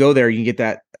 you can go there, you can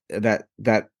get that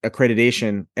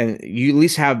accreditation, and you at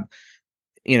least have,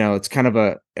 it's kind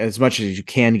of as much as you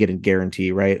can get a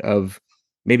guarantee, right, of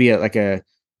maybe a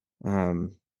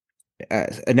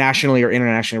nationally or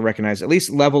internationally recognized at least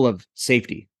level of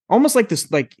safety, almost like this,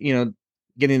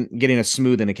 getting a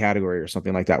smooth in a category or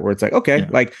something like that, where it's like, okay,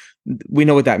 like we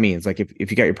know what that means. Like if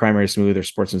you got your primary smooth or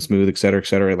sportsman smooth, et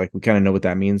cetera, like we kind of know what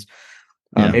that means.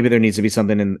 Maybe there needs to be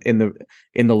something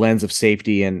in the lens of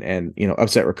safety and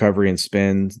upset recovery and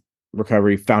spin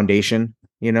recovery foundation,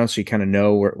 so you kind of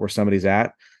know where somebody's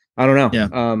at. I don't know. Yeah.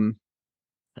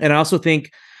 And I also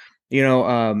think,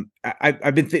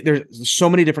 I've been there's so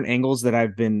many different angles that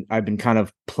I've been kind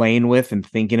of playing with and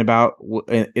thinking about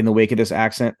in the wake of this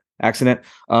accident.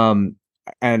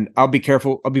 And I'll be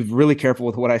careful. I'll be really careful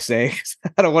with what I say.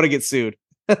 I don't want to get sued.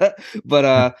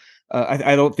 But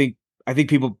I think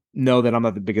people know that I'm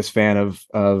not the biggest fan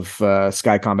of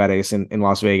Sky Combat Ace in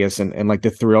Las Vegas and like the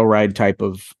thrill ride type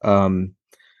of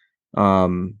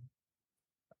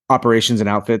operations and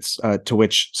outfits, to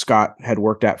which Scott had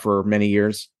worked at for many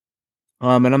years.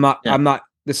 And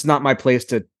this is not my place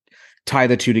to tie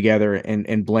the two together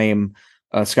and blame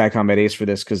Sky Combat Ace for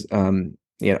this, because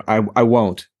I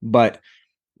won't. But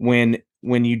when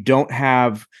you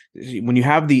have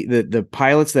the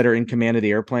pilots that are in command of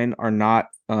the airplane are not,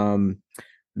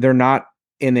 they're not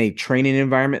in a training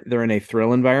environment, they're in a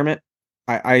thrill environment.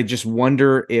 I just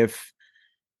wonder if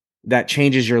that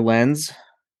changes your lens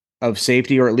of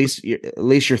safety, or at least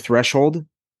your threshold,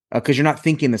 because you're not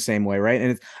thinking the same way, right?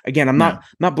 And again, I'm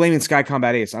not blaming Sky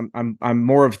Combat Ace. I'm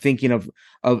more of thinking of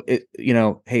it,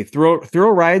 hey,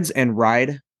 thrill rides and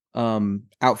ride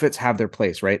outfits have their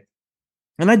place, right?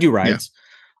 And I do rides,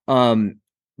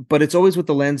 but it's always with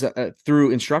the lens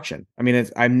through instruction. I mean,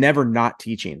 I'm never not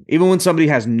teaching, even when somebody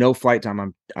has no flight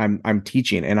time. I'm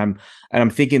teaching, and I'm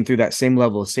thinking through that same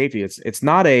level of safety. It's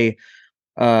not a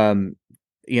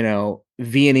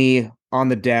V&E on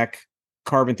the deck,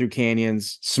 carving through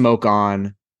canyons, smoke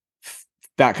on,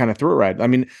 that kind of thrill ride. I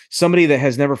mean, somebody that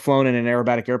has never flown in an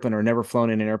aerobatic airplane or never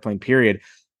flown in an airplane period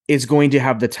is going to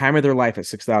have the time of their life at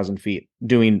 6,000 feet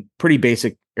doing pretty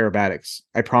basic aerobatics.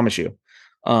 I promise you.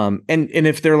 And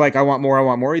if they're like, I want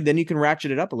more, then you can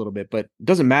ratchet it up a little bit, but it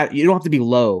doesn't matter. You don't have to be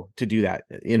low to do that.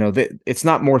 It's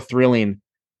not more thrilling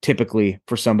typically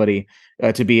for somebody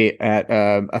to be at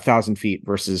 1,000 feet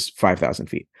versus 5,000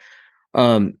 feet.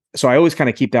 So I always kind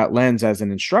of keep that lens as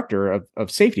an instructor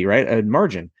of safety, right? A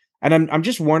margin. And I'm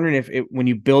just wondering if when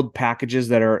you build packages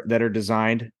that are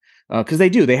designed, because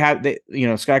they have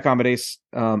Sky Combat Ace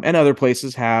and other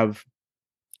places have,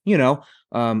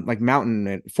 like mountain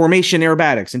and formation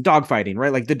aerobatics and dogfighting,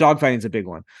 right? Like the dogfighting is a big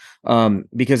one,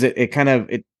 because it kind of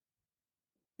I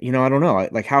don't know,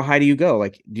 like how high do you go?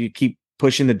 Like, do you keep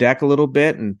pushing the deck a little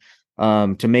bit and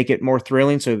to make it more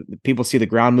thrilling, so people see the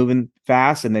ground moving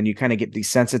fast, and then you kind of get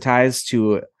desensitized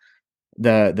to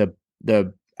the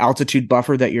altitude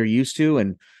buffer that you're used to?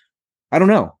 And I don't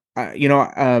know,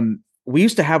 we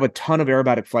used to have a ton of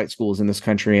aerobatic flight schools in this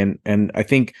country, and I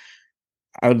think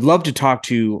I would love to talk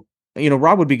to,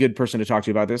 Rob would be a good person to talk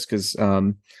to about this, because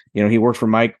he worked for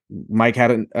Mike. Mike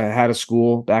had a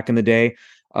school back in the day.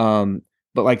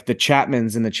 But like the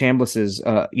Chapmans and the Chamblises,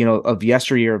 of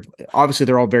yesteryear, obviously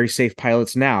they're all very safe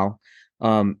pilots now.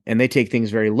 And they take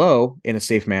things very low in a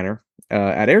safe manner.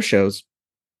 at air shows,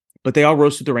 but they all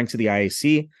rose through the ranks of the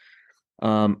IAC.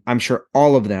 I'm sure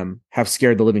all of them have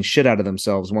scared the living shit out of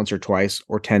themselves once or twice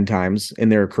or 10 times in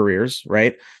their careers,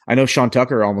 right? I know Sean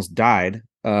Tucker almost died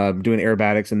doing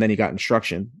aerobatics, and then he got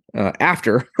instruction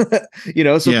after,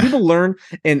 so people learn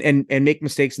and make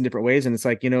mistakes in different ways. And it's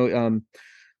like,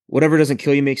 whatever doesn't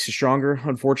kill you makes you stronger,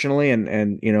 unfortunately.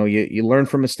 And you learn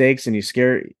from mistakes, and you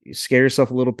scare yourself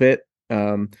a little bit.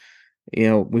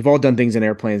 We've all done things in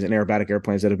airplanes and aerobatic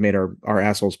airplanes that have made our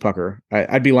assholes pucker.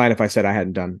 I'd be lying if I said I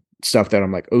hadn't done stuff that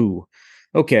I'm like, ooh,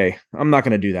 okay, I'm not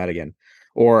going to do that again,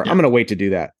 or I'm going to wait to do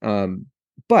that.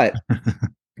 But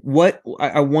what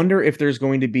I wonder if there's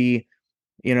going to be,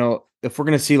 if we're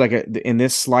going to see like in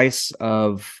this slice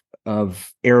of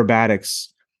aerobatics,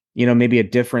 maybe a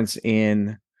difference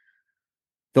in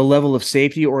the level of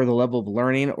safety or the level of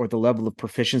learning or the level of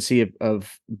proficiency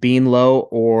of being low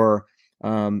or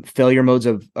failure modes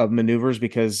of maneuvers,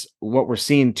 because what we're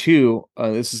seeing too,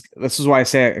 this is why I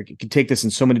say I can take this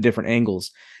in so many different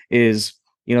angles, is,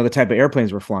 the type of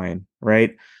airplanes we're flying,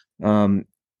 right?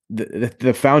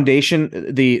 The foundation,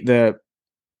 the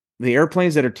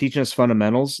airplanes that are teaching us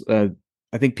fundamentals, I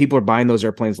think people are buying those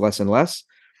airplanes less and less.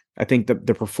 I think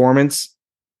the performance,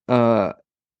 the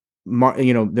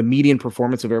median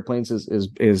performance of airplanes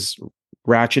is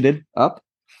ratcheted up.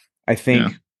 I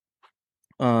think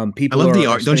people I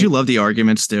love don't you love the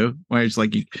arguments too, where it's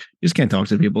like you just can't talk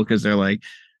to people because they're like,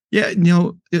 I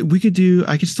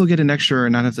could still get an extra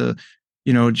and not have to,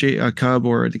 a Cub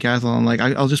or a Decathlon. Like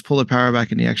I'll just pull the power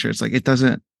back in the extra. It's like, it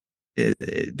doesn't, you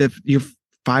have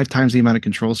 5 times the amount of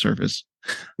control surface.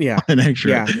 Yeah. An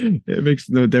extra. It makes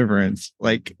no difference.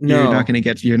 Like you're not going to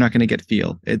get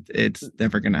feel. It's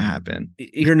never going to happen.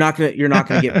 You're not going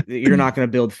to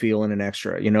build feel in an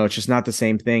extra, it's just not the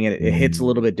same thing. And it hits a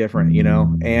little bit different,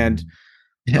 and,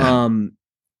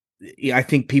 I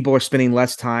think people are spending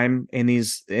less time in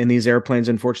these airplanes,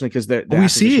 unfortunately, because we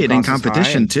see it in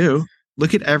competition too.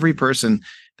 Look at every person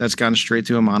that's gone straight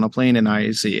to a monoplane in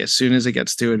IAC. As soon as it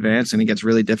gets too advanced and it gets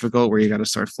really difficult, where you got to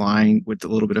start flying with a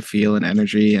little bit of feel and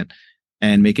energy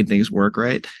and making things work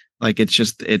right, like it's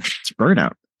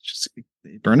burnout. It's just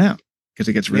burnout because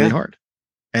it gets really hard,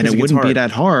 and it wouldn't be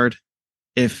that hard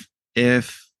if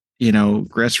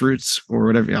grassroots or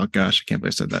whatever. Oh gosh, I can't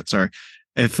believe I said that. Sorry.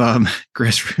 If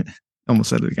grassroots, almost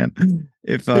said it again.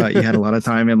 If you had a lot of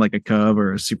time in like a Cub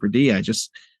or a Super D, I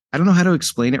don't know how to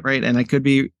explain it right. And I could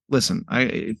be,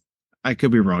 I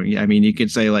could be wrong. I mean, you could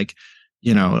say like,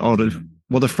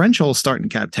 the French holes start in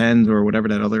Cap 10s or whatever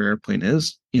that other airplane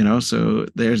is, so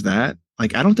there's that.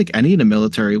 Like, I don't think any of the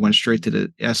military went straight to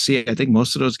the SC. I think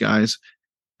most of those guys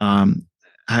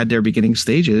had their beginning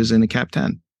stages in the Cap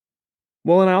 10.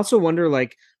 Well, and I also wonder,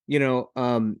 like,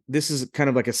 this is kind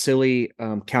of like a silly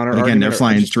counter. But again, they're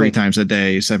flying 3 times a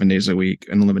day, 7 days a week,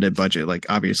 unlimited budget. Like,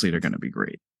 obviously, they're going to be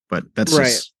great, but that's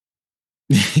right.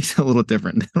 It's a little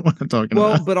different than what I'm talking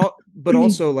about. But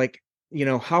also, like,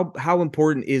 how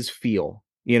important is feel?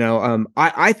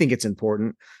 I think it's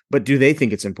important, but do they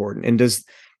think it's important? And does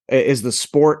the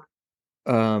sport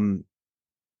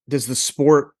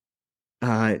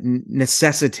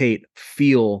necessitate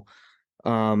feel?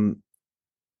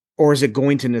 Or is it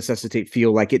going to necessitate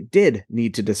feel like it did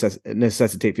need to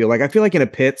necessitate feel? Like, I feel like in a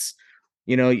pits,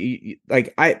 you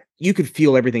could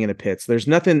feel everything in a pits. There's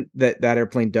nothing that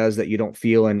airplane does that you don't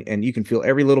feel, and you can feel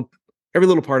every little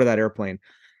part of that airplane.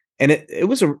 And it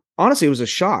was honestly a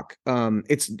shock.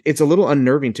 It's a little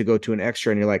unnerving to go to an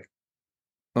extra and you're like,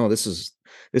 oh, this is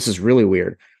really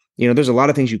weird. There's a lot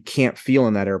of things you can't feel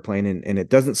in that airplane, and it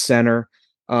doesn't center.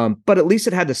 But at least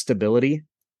it had the stability.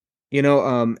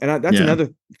 That's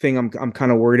another thing I'm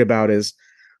kind of worried about is,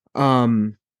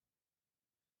 with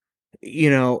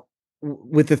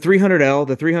the 300L,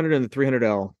 the 300 and the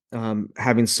 300L,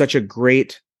 having such a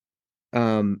great,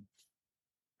 portion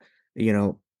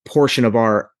of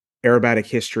our aerobatic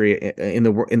history in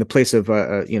the place of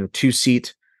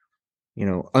 2-seat,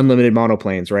 unlimited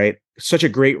monoplanes, right? Such a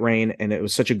great reign, and it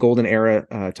was such a golden era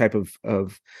type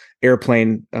of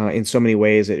airplane in so many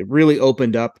ways. It really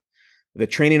opened up the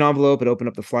training envelope, it opened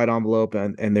up the flight envelope,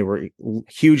 and they were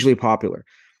hugely popular.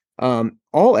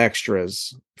 All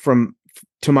extras,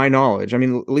 to my knowledge, I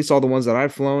mean, at least all the ones that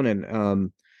I've flown,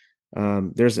 and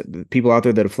there's people out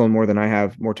there that have flown more than I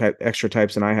have, more extra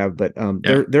types than I have, but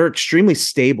they're extremely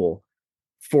stable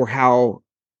for how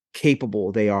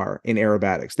capable they are in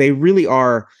aerobatics. They really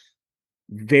are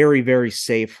very, very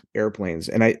safe airplanes.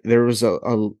 And there was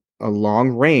a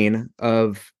long reign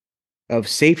of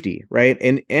safety, right?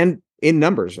 And in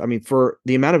numbers. I mean, for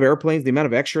the amount of airplanes, the amount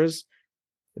of extras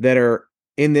that are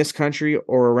in this country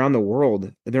or around the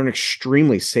world, they're an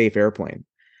extremely safe airplane.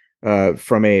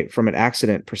 from an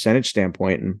accident percentage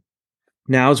standpoint. And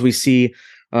now as we see,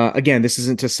 again, this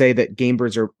isn't to say that game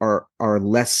birds are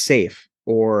less safe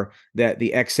or that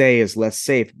the XA is less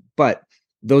safe, but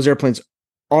those airplanes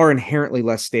are inherently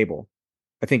less stable.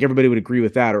 I think everybody would agree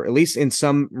with that, or at least in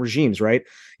some regimes, right?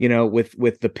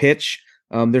 With the pitch,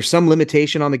 there's some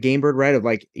limitation on the game bird, right? Of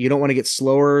like, you don't want to get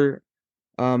slower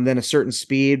than a certain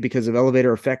speed because of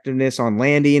elevator effectiveness on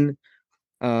landing.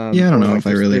 I don't know if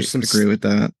I really agree with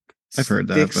that. I've heard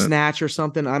that, but snatch or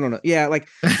something. I don't know. Yeah, like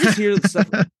just hear the stuff.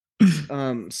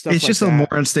 Stuff it's just a more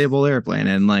unstable airplane,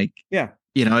 and like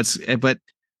it's but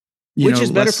which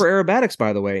is better for aerobatics,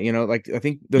 by the way. Like I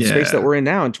think the space that we're in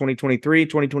now in 2023,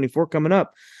 2024 coming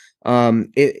up,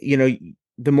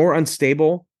 the more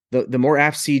unstable, the more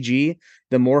AFCG,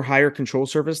 the more higher control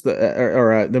surface,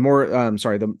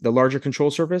 the larger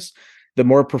control surface, the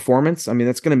more performance. I mean,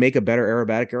 that's going to make a better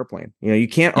aerobatic airplane. You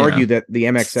can't argue that the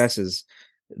MXS is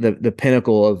the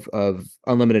pinnacle of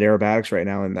unlimited aerobatics right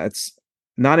now, and that's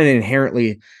not an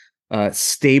inherently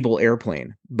stable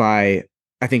airplane by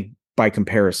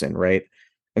comparison, right?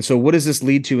 And so what does this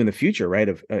lead to in the future, right?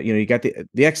 Of you got the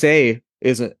XA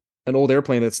is an old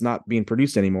airplane that's not being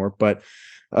produced anymore, but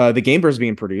the Game Bird is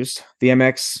being produced, the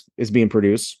MX is being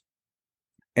produced,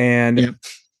 and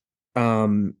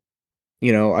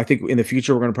I think in the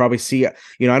future we're going to probably see, I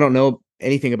don't know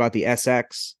anything about the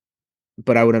SX,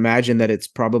 but I would imagine that it's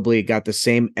probably got the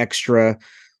same extra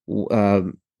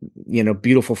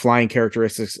beautiful flying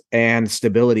characteristics and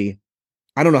stability.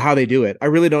 I don't know how they do it. I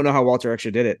really don't know how Walter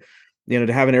Extra did it.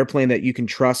 To have an airplane that you can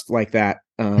trust like that,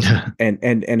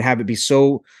 and have it be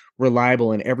so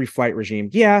reliable in every flight regime.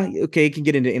 Yeah, okay, it can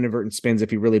get into inadvertent spins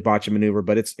if you really botch a maneuver,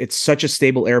 but it's such a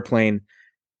stable airplane.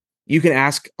 You can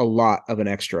ask a lot of an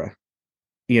Extra,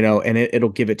 and it'll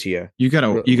give it to you. You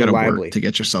gotta work to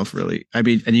get yourself really. I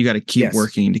mean, and you got to keep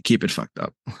working to keep it fucked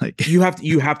up. Like you have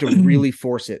to really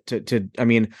force it to. I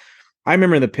mean, I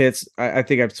remember in the pits. I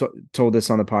think I've told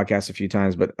this on the podcast a few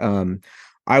times, but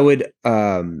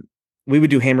we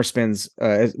would do hammer spins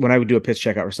when I would do a pitch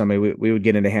checkout for somebody. We would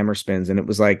get into hammer spins, and it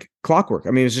was like clockwork. I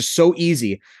mean, it was just so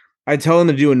easy. I'd tell them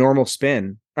to do a normal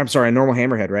spin. I'm sorry, a normal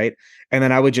hammerhead, right? And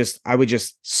then I would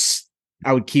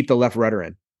keep the left rudder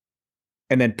in,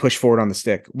 and then push forward on the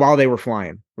stick while they were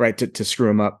flying, right, to screw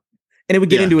them up, and it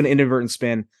would get into an inadvertent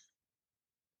spin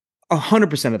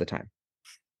 100% of the time.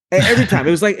 Every time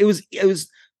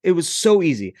it was so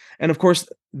easy. And of course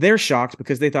they're shocked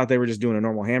because they thought they were just doing a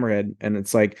normal hammerhead. And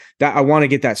it's like that. I want to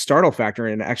get that startle factor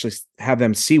and actually have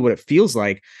them see what it feels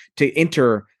like to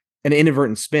enter an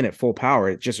inadvertent spin at full power.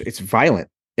 It's violent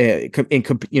in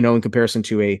comparison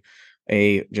to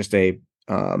a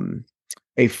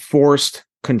forced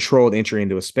controlled entry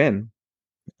into a spin.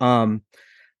 But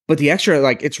the Extra,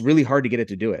 like, it's really hard to get it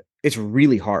to do it. It's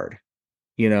really hard.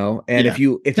 And if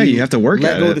you have to work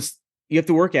at it. You have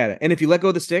to work at it. And if you let go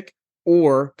of the stick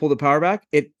or pull the power back,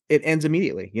 it ends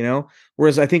immediately,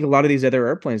 Whereas I think a lot of these other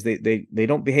airplanes, they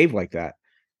don't behave like that.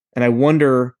 And I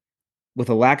wonder, with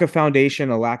a lack of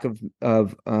foundation, a lack of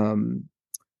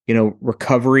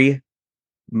recovery,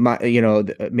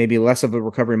 maybe less of a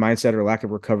recovery mindset or lack of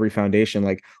recovery foundation,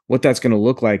 like what that's going to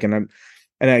look like. And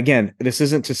again, this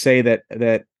isn't to say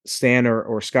that Stan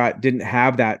or Scott didn't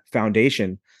have that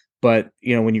foundation. But,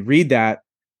 when you read that,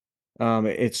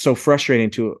 it's so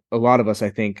frustrating to a lot of us, I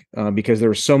think, because there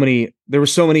were so many,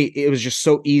 it was just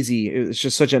so easy. It was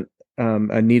just such a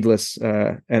needless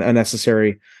and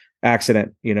unnecessary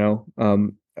accident. You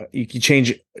could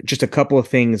change just a couple of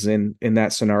things in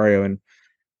that scenario, and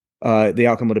the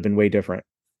outcome would have been way different.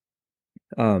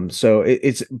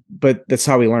 But that's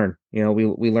how we learn.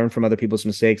 We learn from other people's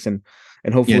mistakes, and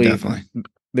hopefully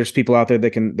there's people out there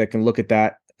that can look at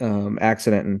that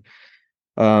accident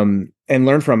and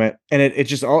learn from it. And it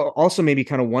just also made me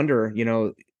kind of wonder,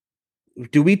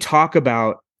 do we talk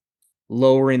about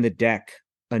lowering the deck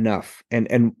enough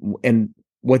and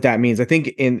what that means? I think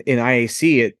in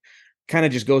IAC, it kind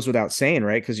of just goes without saying,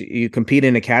 right? Because you compete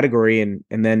in a category and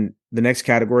then the next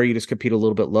category, you just compete a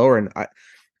little bit lower. And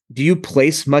do you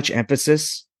place much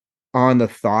emphasis on the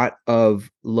thought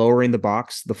of lowering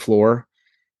the floor,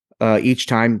 each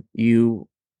time you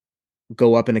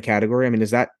go up in a category? I mean,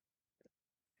 is that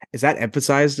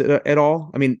emphasized at all?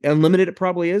 I mean, unlimited it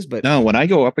probably is, but no. When I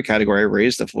go up a category, I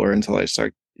raise the floor until I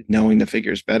start knowing the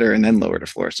figures better, and then lower the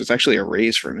floor. So it's actually a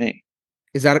raise for me.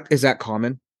 Is that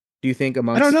common? Do you think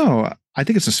amongst? I don't know. I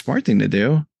think it's a smart thing to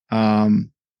do.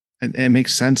 It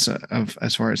makes sense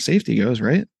as far as safety goes,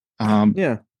 right?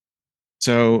 Yeah.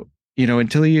 So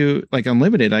until you like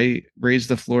unlimited, I raised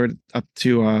the floor up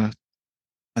to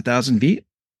 1,000 feet,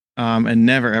 and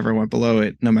never ever went below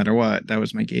it, no matter what. That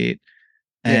was my gate.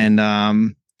 And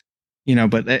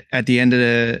but at the end of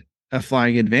the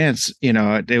flying advance,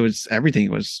 it was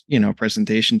everything was,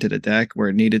 presentation to the deck where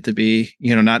it needed to be,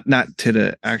 not to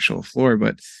the actual floor,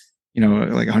 but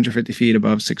like 150 feet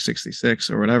above 666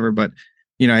 or whatever. But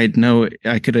I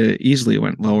could have easily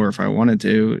went lower if I wanted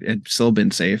to and still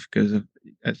been safe because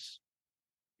it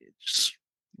just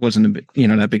wasn't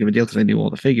that big of a deal because I knew all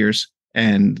the figures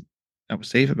and I was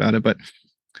safe about it. But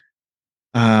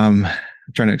I'm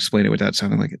trying to explain it without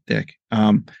sounding like a dick.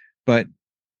 But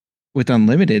with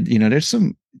unlimited,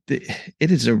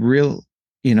 it is a real,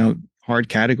 hard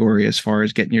category as far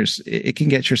as you can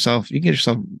get yourself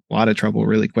a lot of trouble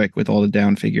really quick with all the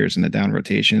down figures and the down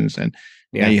rotations. And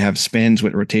now you have spins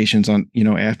with rotations on,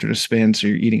 after the spin. So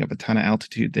you're eating up a ton of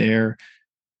altitude there.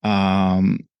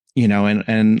 And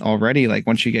already like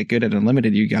once you get good at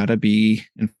unlimited, you gotta be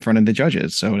in front of the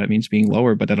judges. So that means being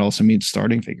lower, but that also means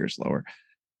starting figures lower.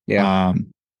 Yeah.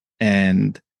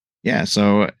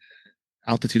 So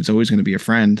altitude's always going to be a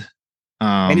friend.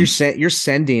 And you're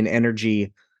sending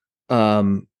energy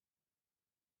down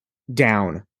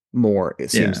more, it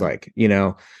seems like,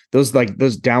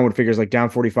 those downward figures, like down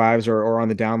 45s or on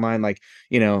the down line, like,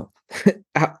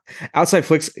 outside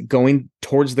flicks going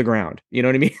towards the ground. You know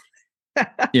what I mean?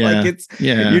 Like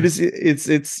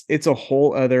it's a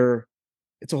whole other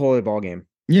ball game.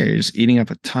 Yeah, you're just eating up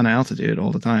a ton of altitude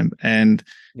all the time. And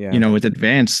with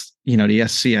advanced, the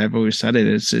SC, I've always said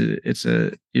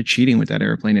it, you're cheating with that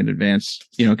airplane in advance,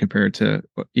 compared to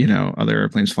other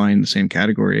airplanes flying in the same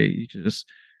category.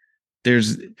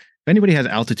 If anybody has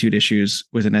altitude issues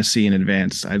with an SC in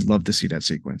advance, I'd love to see that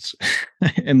sequence.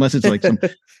 Unless it's like some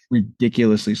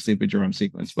ridiculously stupid drum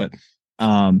sequence. But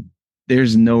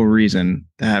there's no reason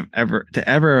to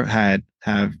ever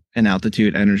have an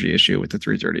altitude energy issue with the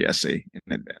 330 SC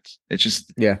in advance. It's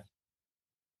just,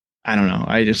 I don't know.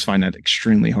 I just find that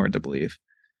extremely hard to believe.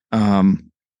 You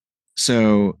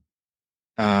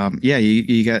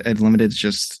got unlimited.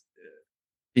 Just,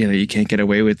 you can't get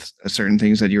away with certain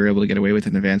things that you were able to get away with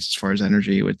in advance as far as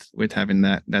energy with having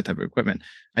that type of equipment.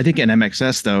 I think an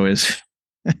MXS though is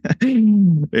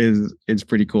it's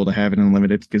pretty cool to have it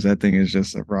unlimited because that thing is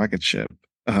just a rocket ship.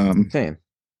 Same.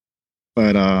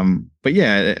 But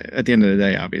yeah, at the end of the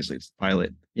day, obviously it's the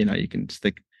pilot. You can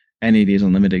stick any of these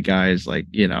unlimited guys like,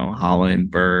 Holland,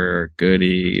 Burr,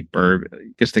 Goody, Burr,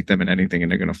 you can stick them in anything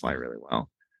and they're going to fly really well.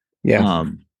 Yeah.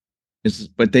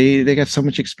 But they got so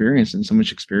much experience in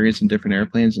different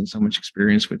airplanes and so much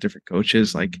experience with different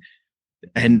coaches,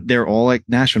 and they're all like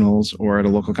nationals or at a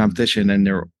local competition and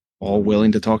they're all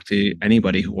willing to talk to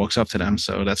anybody who walks up to them.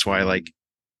 So that's why, like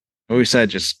I always said,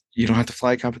 just, you don't have to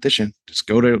fly a competition. Just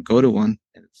go to one.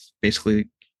 And it's basically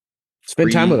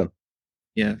spend time with them.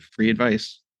 Yeah. Free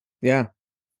advice. Yeah.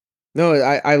 No,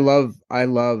 I love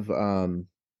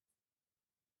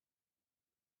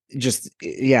just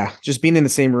being in the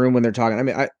same room when they're talking. I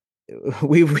mean,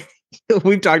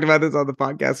 we've talked about this on the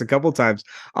podcast a couple of times.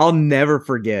 I'll never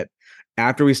forget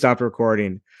after we stopped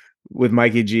recording with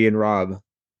Mikey G and Rob,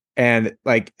 and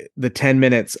like the 10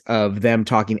 minutes of them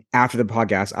talking after the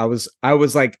podcast, I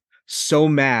was like so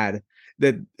mad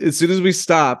that as soon as we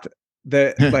stopped,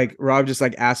 that like Rob just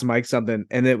like asked Mike something,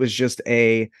 and it was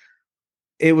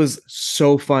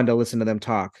so fun to listen to them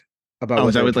talk about. Oh,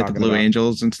 was that with like the Blue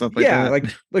Angels and stuff like that? Yeah,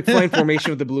 like flying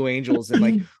formation with the Blue Angels, and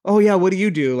like, oh yeah, what do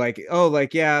you do? Like, oh,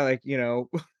 like yeah, like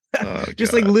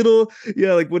just like little,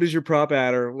 like what is your prop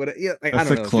at or what? Yeah, like, that's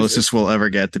the closest we'll ever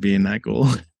get to being that cool.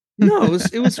 No, it was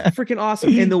freaking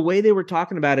awesome, and the way they were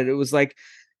talking about it, it was like,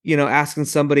 asking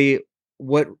somebody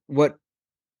what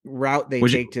route they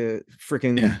take to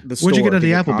freaking the store. What'd you get at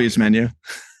the Applebee's menu?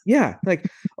 Yeah, like,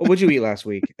 oh, what'd you eat last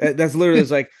week? That's literally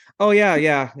like, oh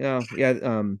yeah,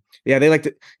 they like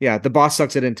to, the boss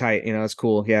sucks it in tight. It's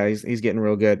cool. Yeah, he's getting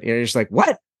real good. You're just like,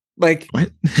 what? Like,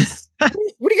 what?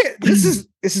 What do you get? This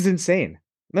is insane.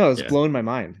 No, it's blowing my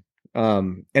mind.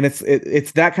 And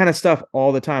it's that kind of stuff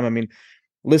all the time. I mean,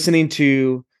 listening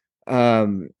to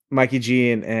Mikey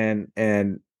G and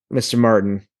Mr.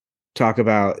 Martin talk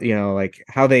about, like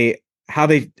how they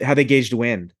gauged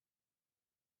wind,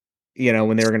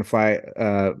 when they were going to fly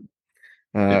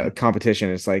a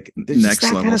competition. It's like next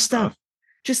level kind of stuff.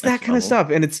 Just that kind of stuff.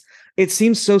 And it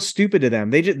seems so stupid to them.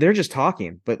 They're just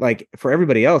talking, but like for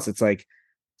everybody else, it's like,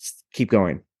 keep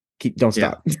going, don't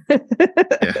stop.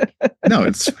 No,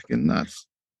 it's fucking nuts.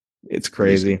 It's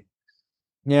crazy.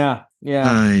 Yeah.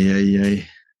 Yeah.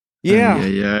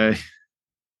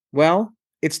 Well,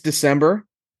 it's December.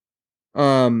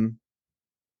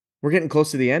 We're getting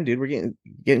close to the end, dude. We're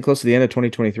getting close to the end of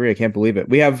 2023. I can't believe it.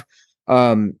 We have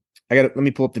let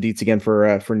me pull up the deets again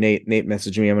for Nate. Nate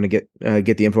messaged me. I'm gonna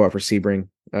get the info out for Sebring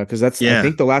because that's I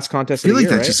think the last contest. I feel of the like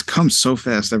year, that right? just comes so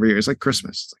fast every year. It's like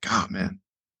Christmas. It's like, oh man,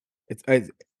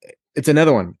 it's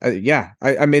another one. Yeah,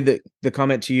 I made the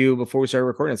comment to you before we started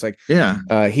recording. It's like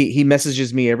he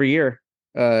messages me every year,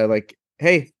 like,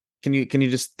 hey, can you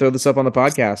just throw this up on the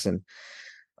podcast? And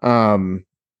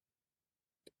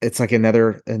it's like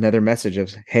another message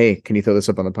of, hey, can you throw this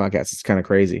up on the podcast? It's kind of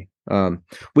crazy.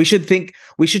 We should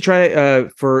try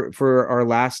for our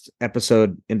last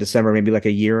episode in December, maybe like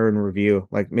a year in review,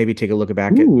 like maybe take a look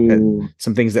back at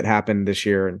some things that happened this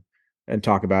year and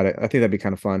talk about it. I think that'd be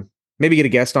kind of fun. Maybe get a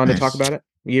guest on to talk about it,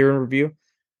 year in review.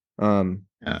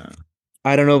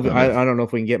 I don't know. I don't know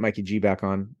if we can get Mikey G back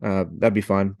on. That'd be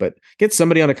fun, but get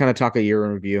somebody on to kind of talk a year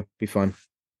in review. Be fun.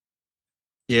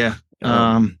 Yeah.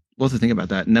 We'll have to think about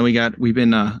that. And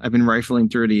then I've been rifling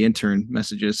through the intern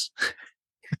messages.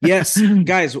 Yes,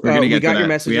 guys, we got your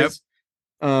messages.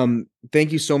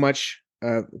 Thank you so much.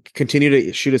 Continue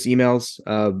to shoot us emails.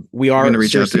 We are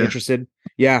seriously interested.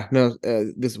 Yeah, no,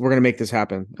 we're gonna make this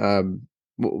happen.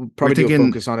 We'll probably do a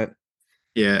focus on it.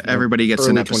 Yeah, everybody gets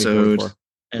an episode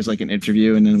as like an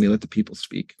interview, and then we let the people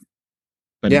speak.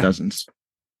 But it doesn't.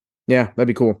 Yeah, that'd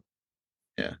be cool.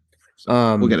 Yeah,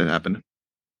 so we'll get it happening.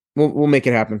 We'll make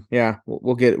it happen. Yeah,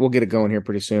 we'll get it going here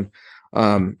pretty soon.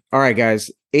 All right, guys.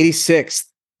 86th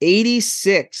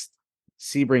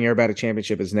Sebring Aerobatic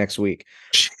Championship is next week.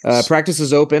 Practice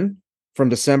is open from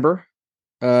December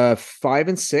 5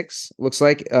 and 6. Looks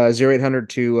like 0800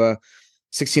 to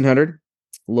 1600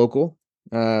 local.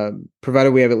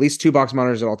 Provided we have at least 2 box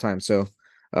monitors at all times. So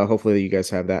hopefully you guys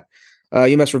have that.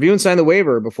 You must review and sign the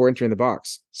waiver before entering the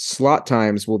box. Slot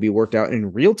times will be worked out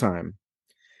in real time.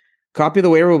 Copy of the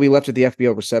waiver will be left at the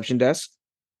FBO reception desk.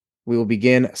 We will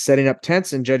begin setting up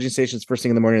tents and judging stations first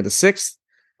thing in the morning of the 6th.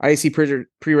 IAC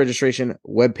pre-registration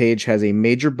webpage has a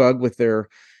major bug with their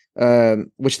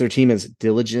which their team is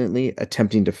diligently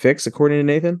attempting to fix, according to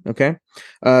Nathan. Okay.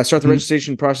 Start the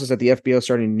registration process at the FBO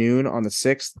starting noon on the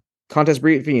 6th. Contest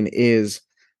briefing is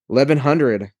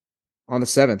 1100 on the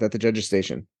 7th at the judges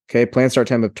station. Okay. Planned start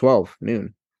time of 12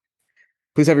 noon.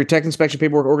 Please have your tech inspection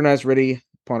paperwork organized ready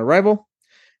upon arrival.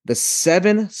 The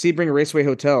 7 Sebring Raceway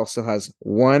Hotel still has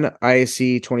 1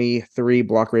 IAC 23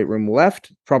 block rate room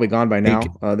left. Probably gone by now.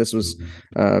 This was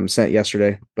sent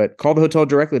yesterday, but call the hotel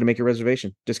directly to make your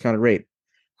reservation. Discounted rate.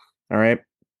 All right.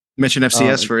 Mention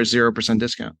FCS for a 0%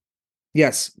 discount.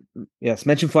 Yes.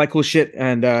 Mention Fly Cool Shit,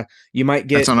 and you might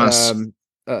get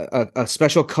a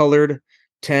special colored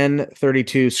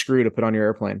 1032 screw to put on your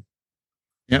airplane.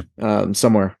 Yep.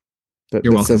 Somewhere that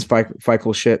says Fly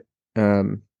Cool Shit.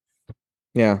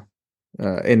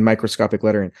 In microscopic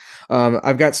lettering.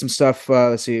 I've got some stuff.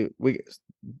 Let's see,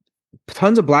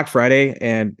 tons of Black Friday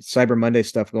and Cyber Monday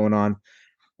stuff going on,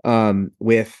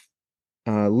 with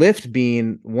Lyft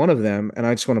being one of them. And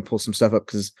I just want to pull some stuff up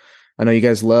because I know you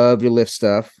guys love your Lyft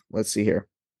stuff. Let's see here.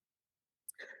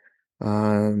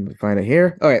 Find it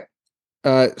here. All right.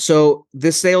 So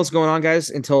this sale is going on, guys,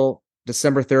 until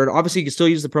December 3rd. Obviously, you can still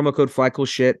use the promo code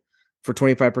FlyCoolShit for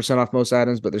 25% off most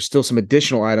items, but there's still some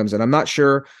additional items, and I'm not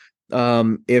sure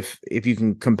if you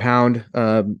can compound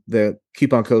the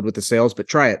coupon code with the sales, but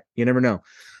try it. You never know.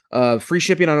 Free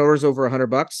shipping on orders over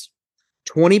 $100.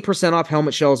 20% off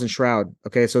helmet shells and shroud.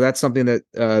 Okay, so that's something that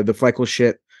the Fly Cool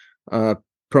Shit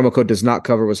promo code does not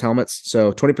cover, was helmets.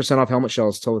 So 20% off helmet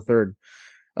shells till the 3rd.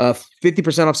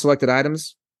 50% off selected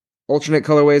items. Alternate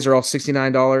colorways are all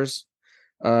 $69.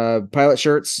 Pilot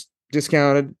shirts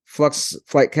discounted. Flux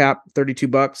flight cap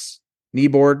 $32.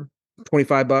 Kneeboard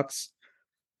 $25.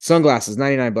 Sunglasses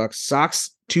 $99.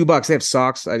 Socks $2. They have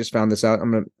socks. I just found this out.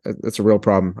 That's a real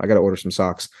problem. I got to order some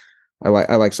socks. I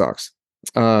like socks.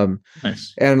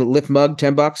 Nice. And Lyft mug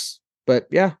 $10. But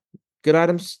yeah, good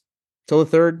items till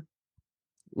the 3rd.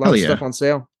 A lot of stuff on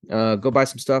sale. Go buy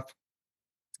some stuff.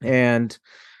 And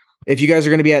if you guys are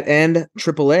going to be at End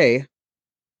AAA,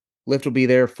 Lyft will be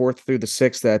there 4th through the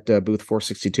 6th at booth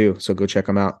 462. So go check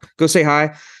them out. Go say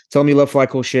hi. Tell them you love Fly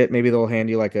Cool Shit. Maybe they'll hand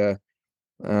you like a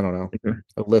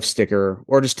Lyft sticker,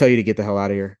 or just tell you to get the hell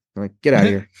out of here. Like, get out of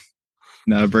here.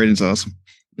 No, Braden's awesome.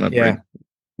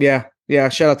 Yeah.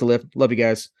 Shout out to Lyft. Love you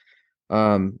guys.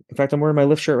 In fact, I'm wearing my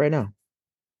Lyft shirt right now.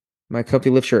 My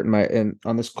comfy Lyft shirt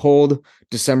on this cold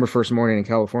December 1st morning in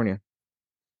California.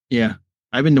 Yeah.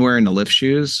 I've been wearing the Lyft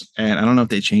shoes, and I don't know if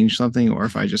they changed something or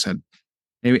if I just had,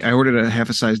 maybe I ordered a half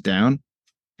a size down,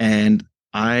 and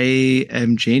I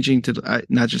am changing to,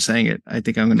 not just saying it, I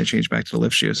think I'm going to change back to the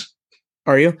Lyft shoes.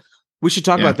 Are you? We should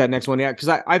talk about that next one. Yeah. Cause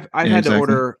I've had to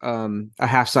order a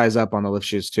half size up on the Lyft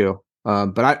shoes too.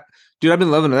 But Dude, I've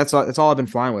been loving it. That's all I've been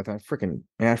flying with. I freaking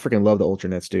love the Ultra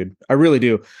Knits, dude. I really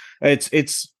do.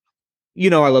 It's I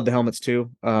love the helmets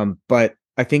too. But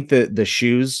I think the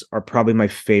shoes are probably my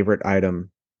favorite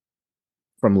item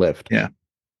from Lift. Yeah.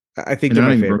 I think they're they're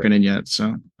not even my favorite. broken in yet,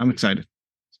 so I'm excited.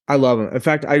 I love them. In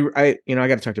fact, I got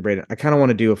to talk to Braden. I kind of want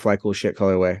to do a Fly Cool Shit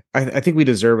colorway. I think we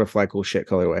deserve a Fly Cool Shit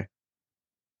colorway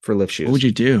for Lift shoes. What would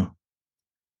you do?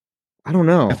 I don't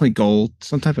know. Definitely gold.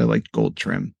 Some type of like gold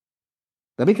trim.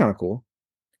 That'd be kind of cool.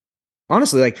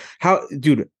 Honestly, like how,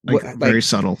 dude, Very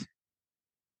subtle.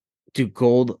 Dude,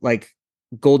 gold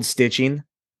stitching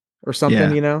or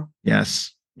something, Yeah.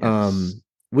 Yes.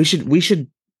 We should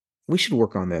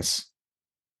work on this.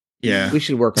 Yeah. We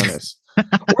should work on this.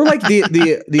 Or like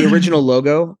the original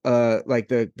logo, like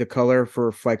the color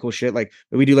for Fly Cool Shit, like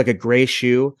we do like a gray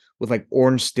shoe with like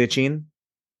orange stitching,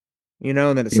 and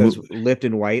then it says Lift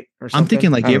in white or something. I'm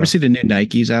thinking like, you ever know. see the new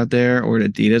Nikes out there or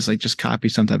Adidas? Like just copy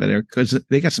some type of there, because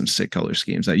they got some sick color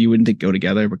schemes that you wouldn't think go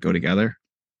together, but go together.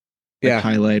 Like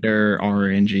highlighter,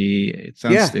 orangey. It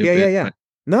sounds stupid. Yeah.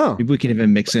 No, maybe we can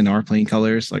even mix in our plain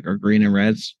colors, like our green and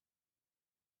reds.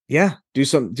 Yeah, do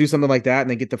something like that, and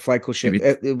then get the Fly Cool Shit. We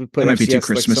put that might be too FCS,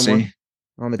 Christmassy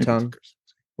on the tongue.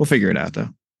 We'll figure it out though.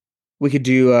 We could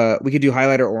do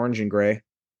highlighter orange and gray.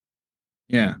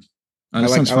 Yeah, I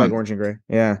like orange and gray.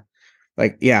 Yeah,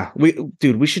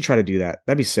 we should try to do that.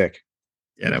 That'd be sick.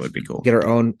 Yeah, that would be cool. Get our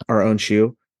own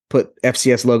shoe. Put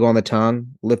FCS logo on the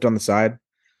tongue. Lift on the side. It'd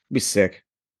be sick.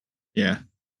 Yeah,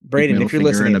 Braden, if you're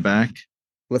listening, in the back,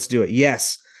 let's do it.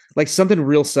 Yes, like something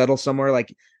real subtle somewhere,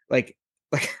 like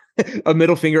a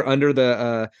middle finger under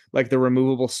the like the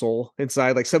removable sole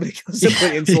inside, like somebody goes to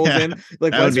put insoles in,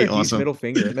 like that would be awesome. Middle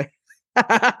finger in there.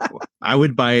 I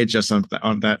would buy it just on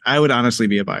that. I would honestly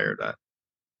be a buyer of that.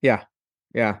 Yeah.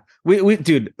 We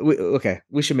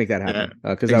should make that happen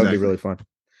because that would be really fun.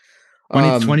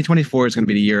 2024 is going to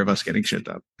be the year of us getting shit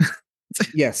done.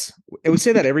 Yes, and we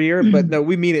say that every year, but no,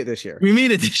 we mean it this year. We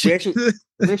mean it this year.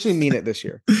 We actually mean it this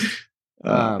year.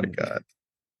 Oh my god.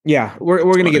 Yeah, we're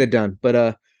gonna get it done. But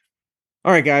all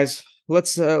right, guys,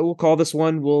 let's we'll call this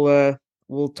one. We'll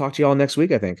talk to you all next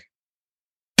week, I think.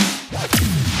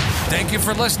 Thank you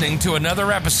for listening to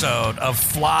another episode of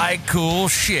Fly Cool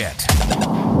Shit.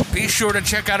 Be sure to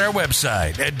check out our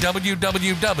website at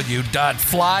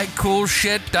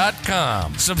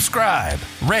www.flycoolshit.com. Subscribe,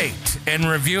 rate, and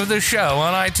review the show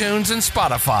on iTunes and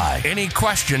Spotify. Any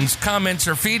questions, comments,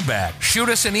 or feedback, shoot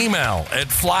us an email at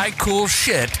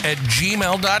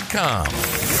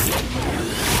flycoolshit@gmail.com.